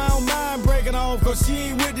 That's why I don't mind breaking off, 'cause she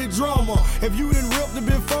ain't with the drummer. If you done ripped her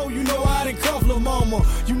before, you know I done cuffed her mama.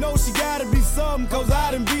 You know she gotta be something, 'cause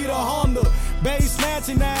I done beat her Honda. Bass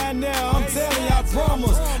snatching now, I'm telling you, I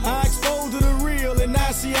promise. I exposed her to real and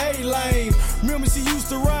now she hate lame. Remember she used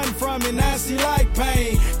to run from me, now she like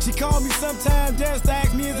pain. She called me sometimes just to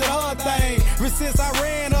ask me is it her thing. But since I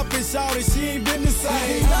ran up and shot it, she ain't been the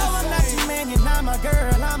same. Even though I'm not your man, you're not my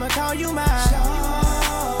girl, I'ma call you mine.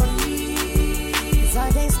 Shawty. 'Cause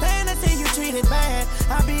I can't stand to see you treated bad.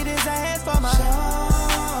 I beat his ass for my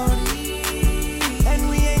shawty. And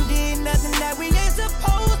we ain't did nothing that we ain't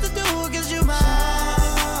supposed to do, 'cause you mine.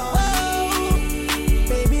 Whoa.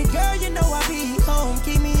 Baby girl, you know I be home.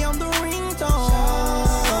 Keep me on the ringtone.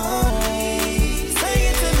 Sing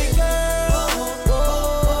it to me, girl.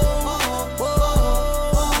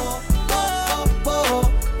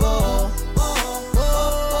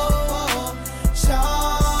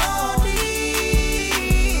 Shawty.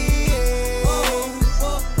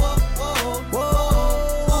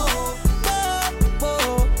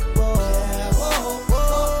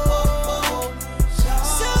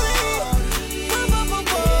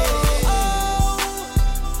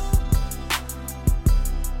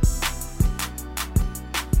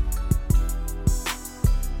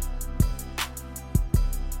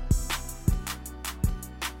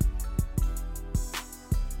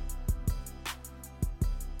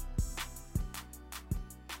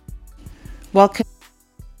 Welcome.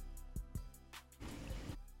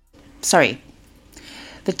 Sorry.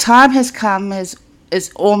 The time has come, is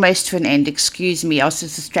almost to an end. Excuse me, I was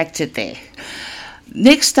just distracted there.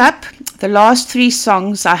 Next up, the last 3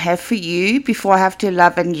 songs I have for you before I have to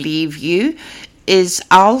love and leave you is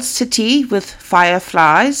Owl City with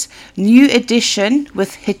Fireflies, New Edition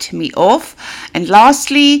with Hit Me Off, and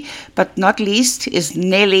lastly but not least is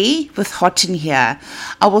Nelly with Hot in Here.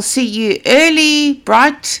 I will see you early,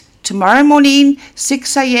 bright, tomorrow morning,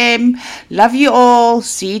 6 a.m. Love you all.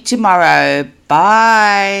 See you tomorrow.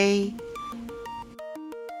 Bye.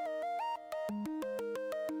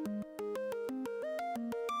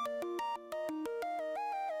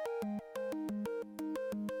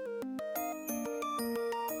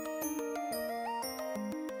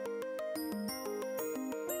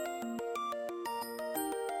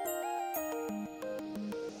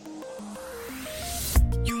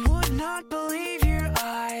 You would not believe your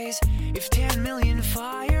eyes if 10 million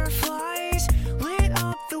fireflies lit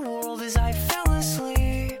up the world as I fell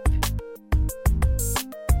asleep.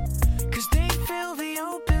 'Cause they fill the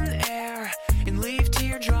open air and leave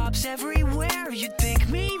teardrops everywhere. You'd think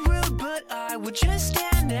me rude, but I would just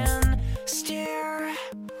stand and stare.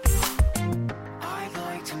 I'd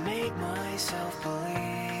like to make myself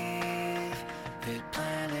believe that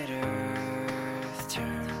planet Earth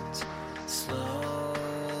turns slowly.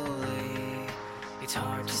 It's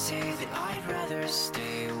hard to say that I'd rather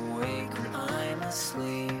stay awake when I'm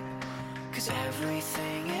asleep, 'cause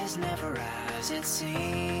everything is never as it seems.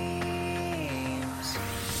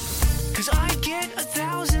 'Cause I'd get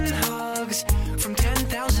 1,000 hugs from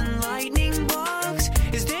 10,000 lightning bugs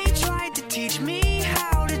as they tried to teach me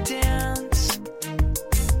how to dance.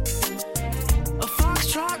 A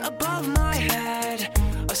foxtrot above my head,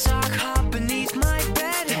 a sock hop beneath my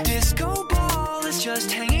bed, a disco ball is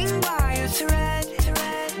just hanging by a thread.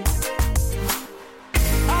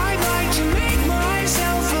 I'd like to make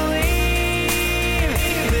myself believe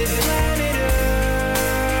that planet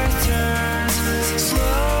Earth turns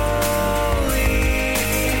slowly.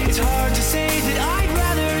 It's hard to say that I'd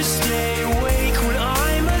rather stay awake when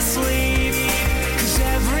I'm asleep, 'cause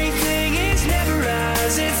everything is never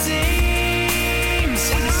as it seems.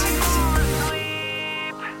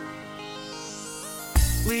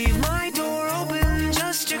 Leave my door open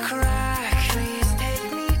just a crack. Please take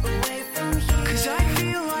me away from here, 'cause I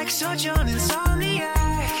feel like such an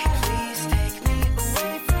insomniac. Please take me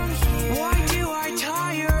away from here. Why do I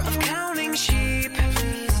tire of counting sheep?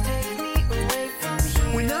 Please take me away from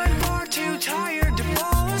here, when I'm far too tired to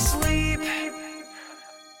fall asleep.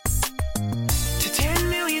 To 10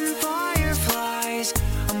 million fireflies,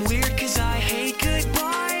 I'm weird 'cause I hate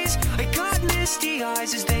goodbyes. I got misty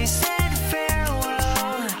eyes as they said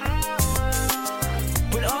farewell,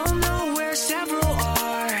 but I'll know where several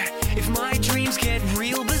are if my dreams get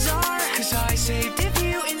real bizarre, 'cause I saved a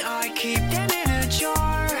few and I keep them in a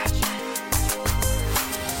jar.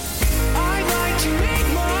 I'd like to make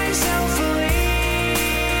myself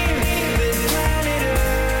believe that planet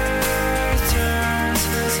Earth turns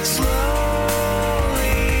slowly.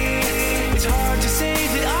 It's hard to say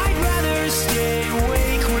that I'd rather stay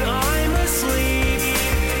awake when I'm asleep,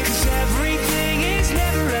 'cause everything is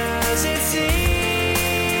never as it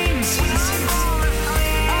seems.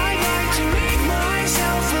 I'd like to make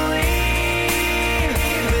myself believe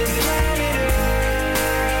that planet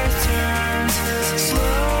Earth turns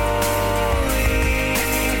slowly.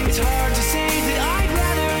 It's hard to say that I'd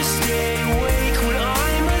rather stay awake when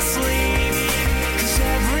I'm asleep, 'cause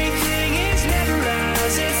everything is never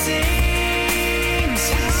as it seems.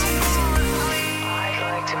 I'd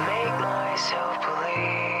like to make myself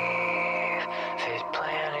believe that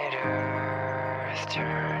planet Earth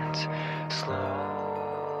turns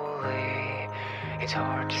slowly. It's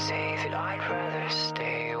hard to say that I'd rather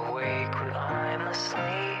stay awake when I'm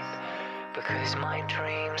asleep, because my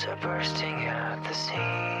dreams are bursting at the seams.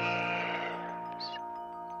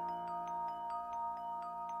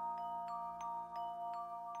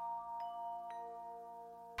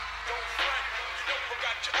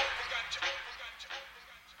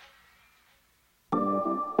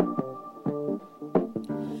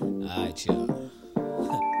 Alright, y'all.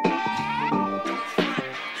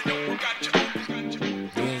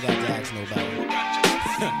 We ain't got to ask nobody.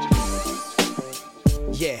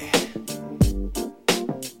 Yeah.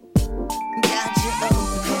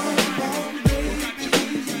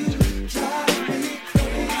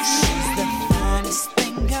 She's the finest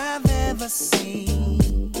thing I've ever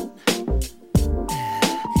seen,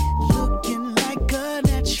 looking like a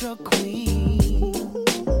natural queen.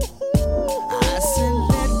 I said,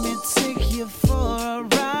 let me take you for a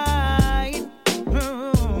ride,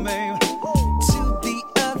 babe.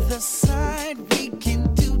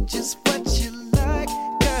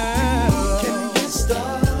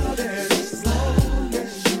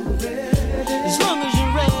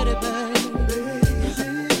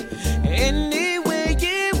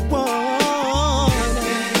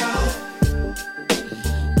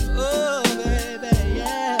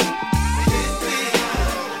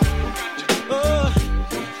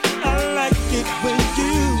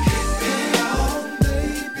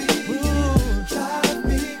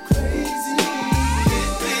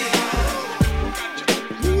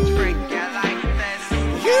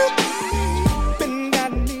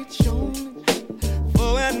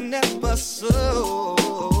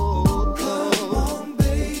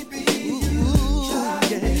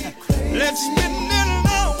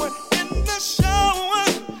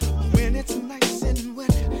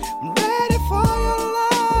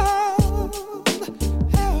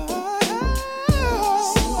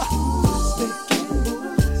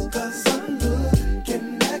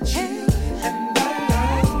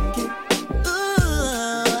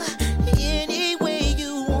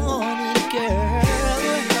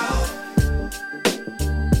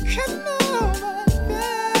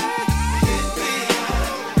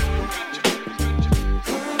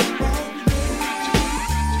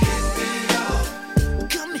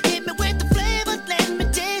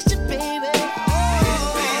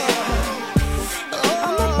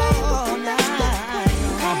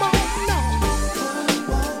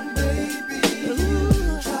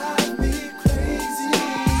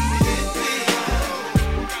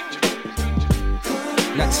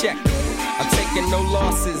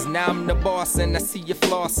 boss and I see you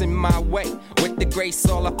flossing my way. With the grace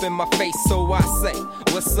all up in my face, so I say,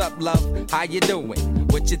 what's up, love? How you doing?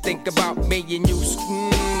 What you think about me and you?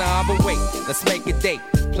 Nah, but wait, let's make a date.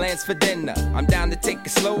 Plans for dinner. I'm down to take it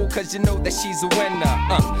slow, cause you know that she's a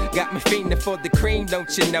winner. Got me fiending for the cream, don't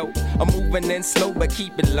you know? I'm moving in slow, but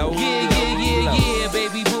keep it low. Yeah,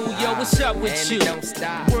 baby boo, yo, what's up with and you? it don't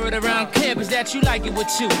stop. Word around campus that you like it with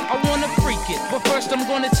you. I wanna freak it, but first I'm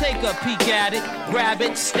gonna take a peek at it. Grab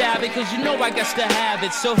it, stab it, cause you know I got to have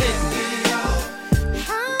it, so hit me.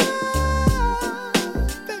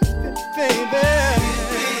 Baby.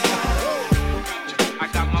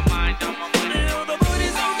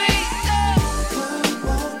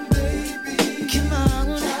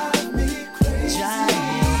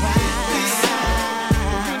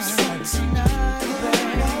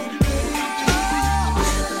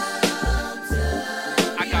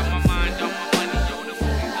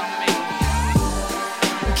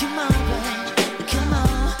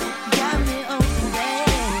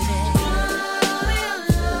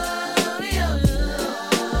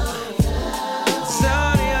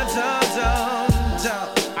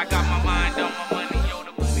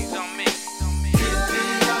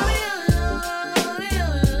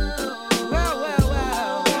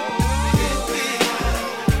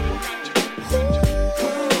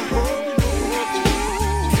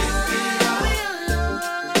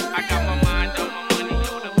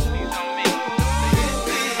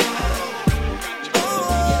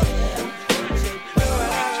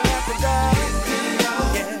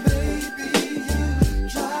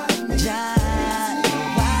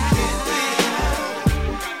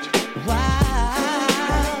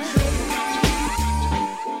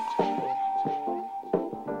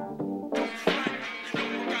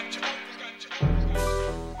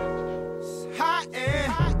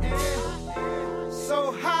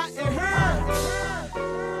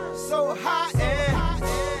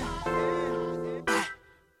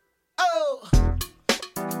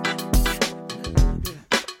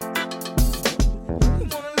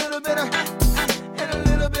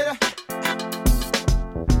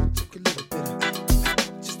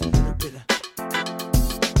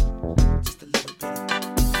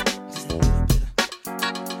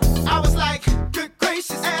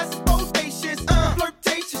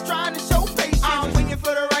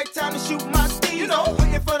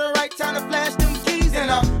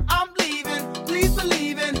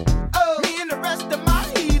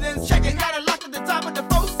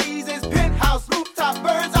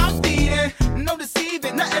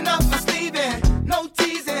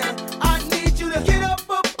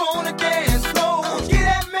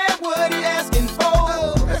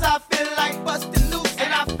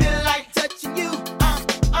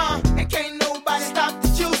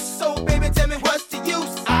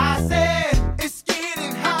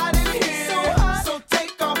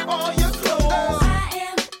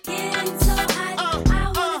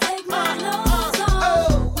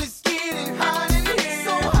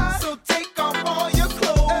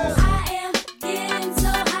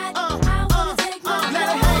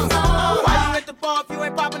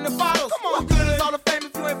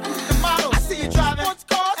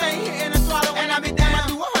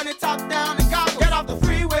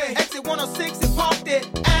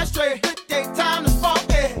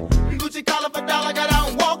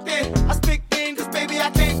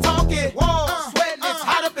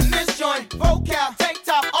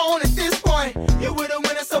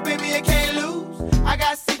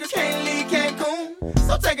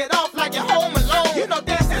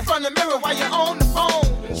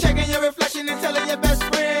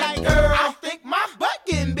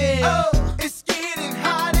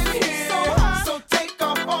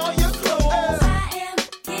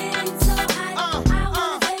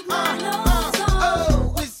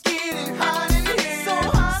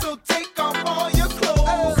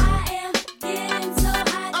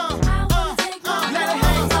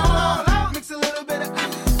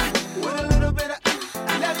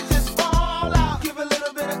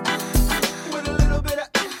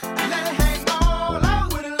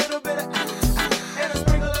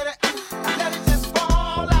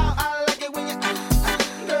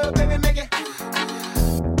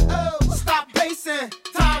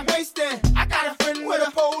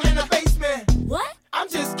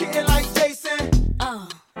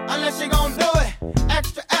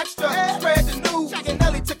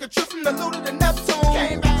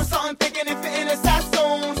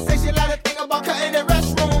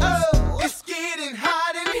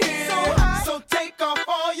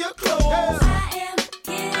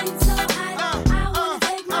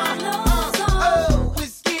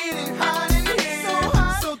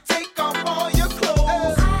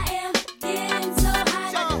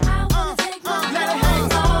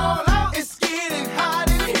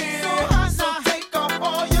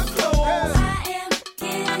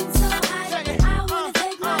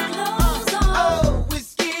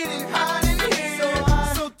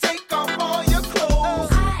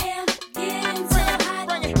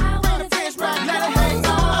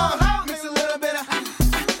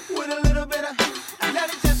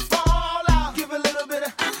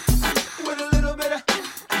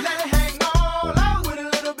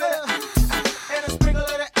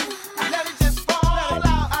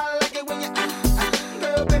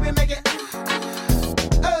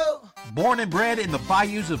 and bred in the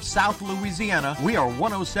bayous of South Louisiana, we are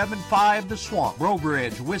 107.5 The Swamp, Breaux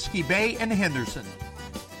Bridge, Whiskey Bay, and Henderson.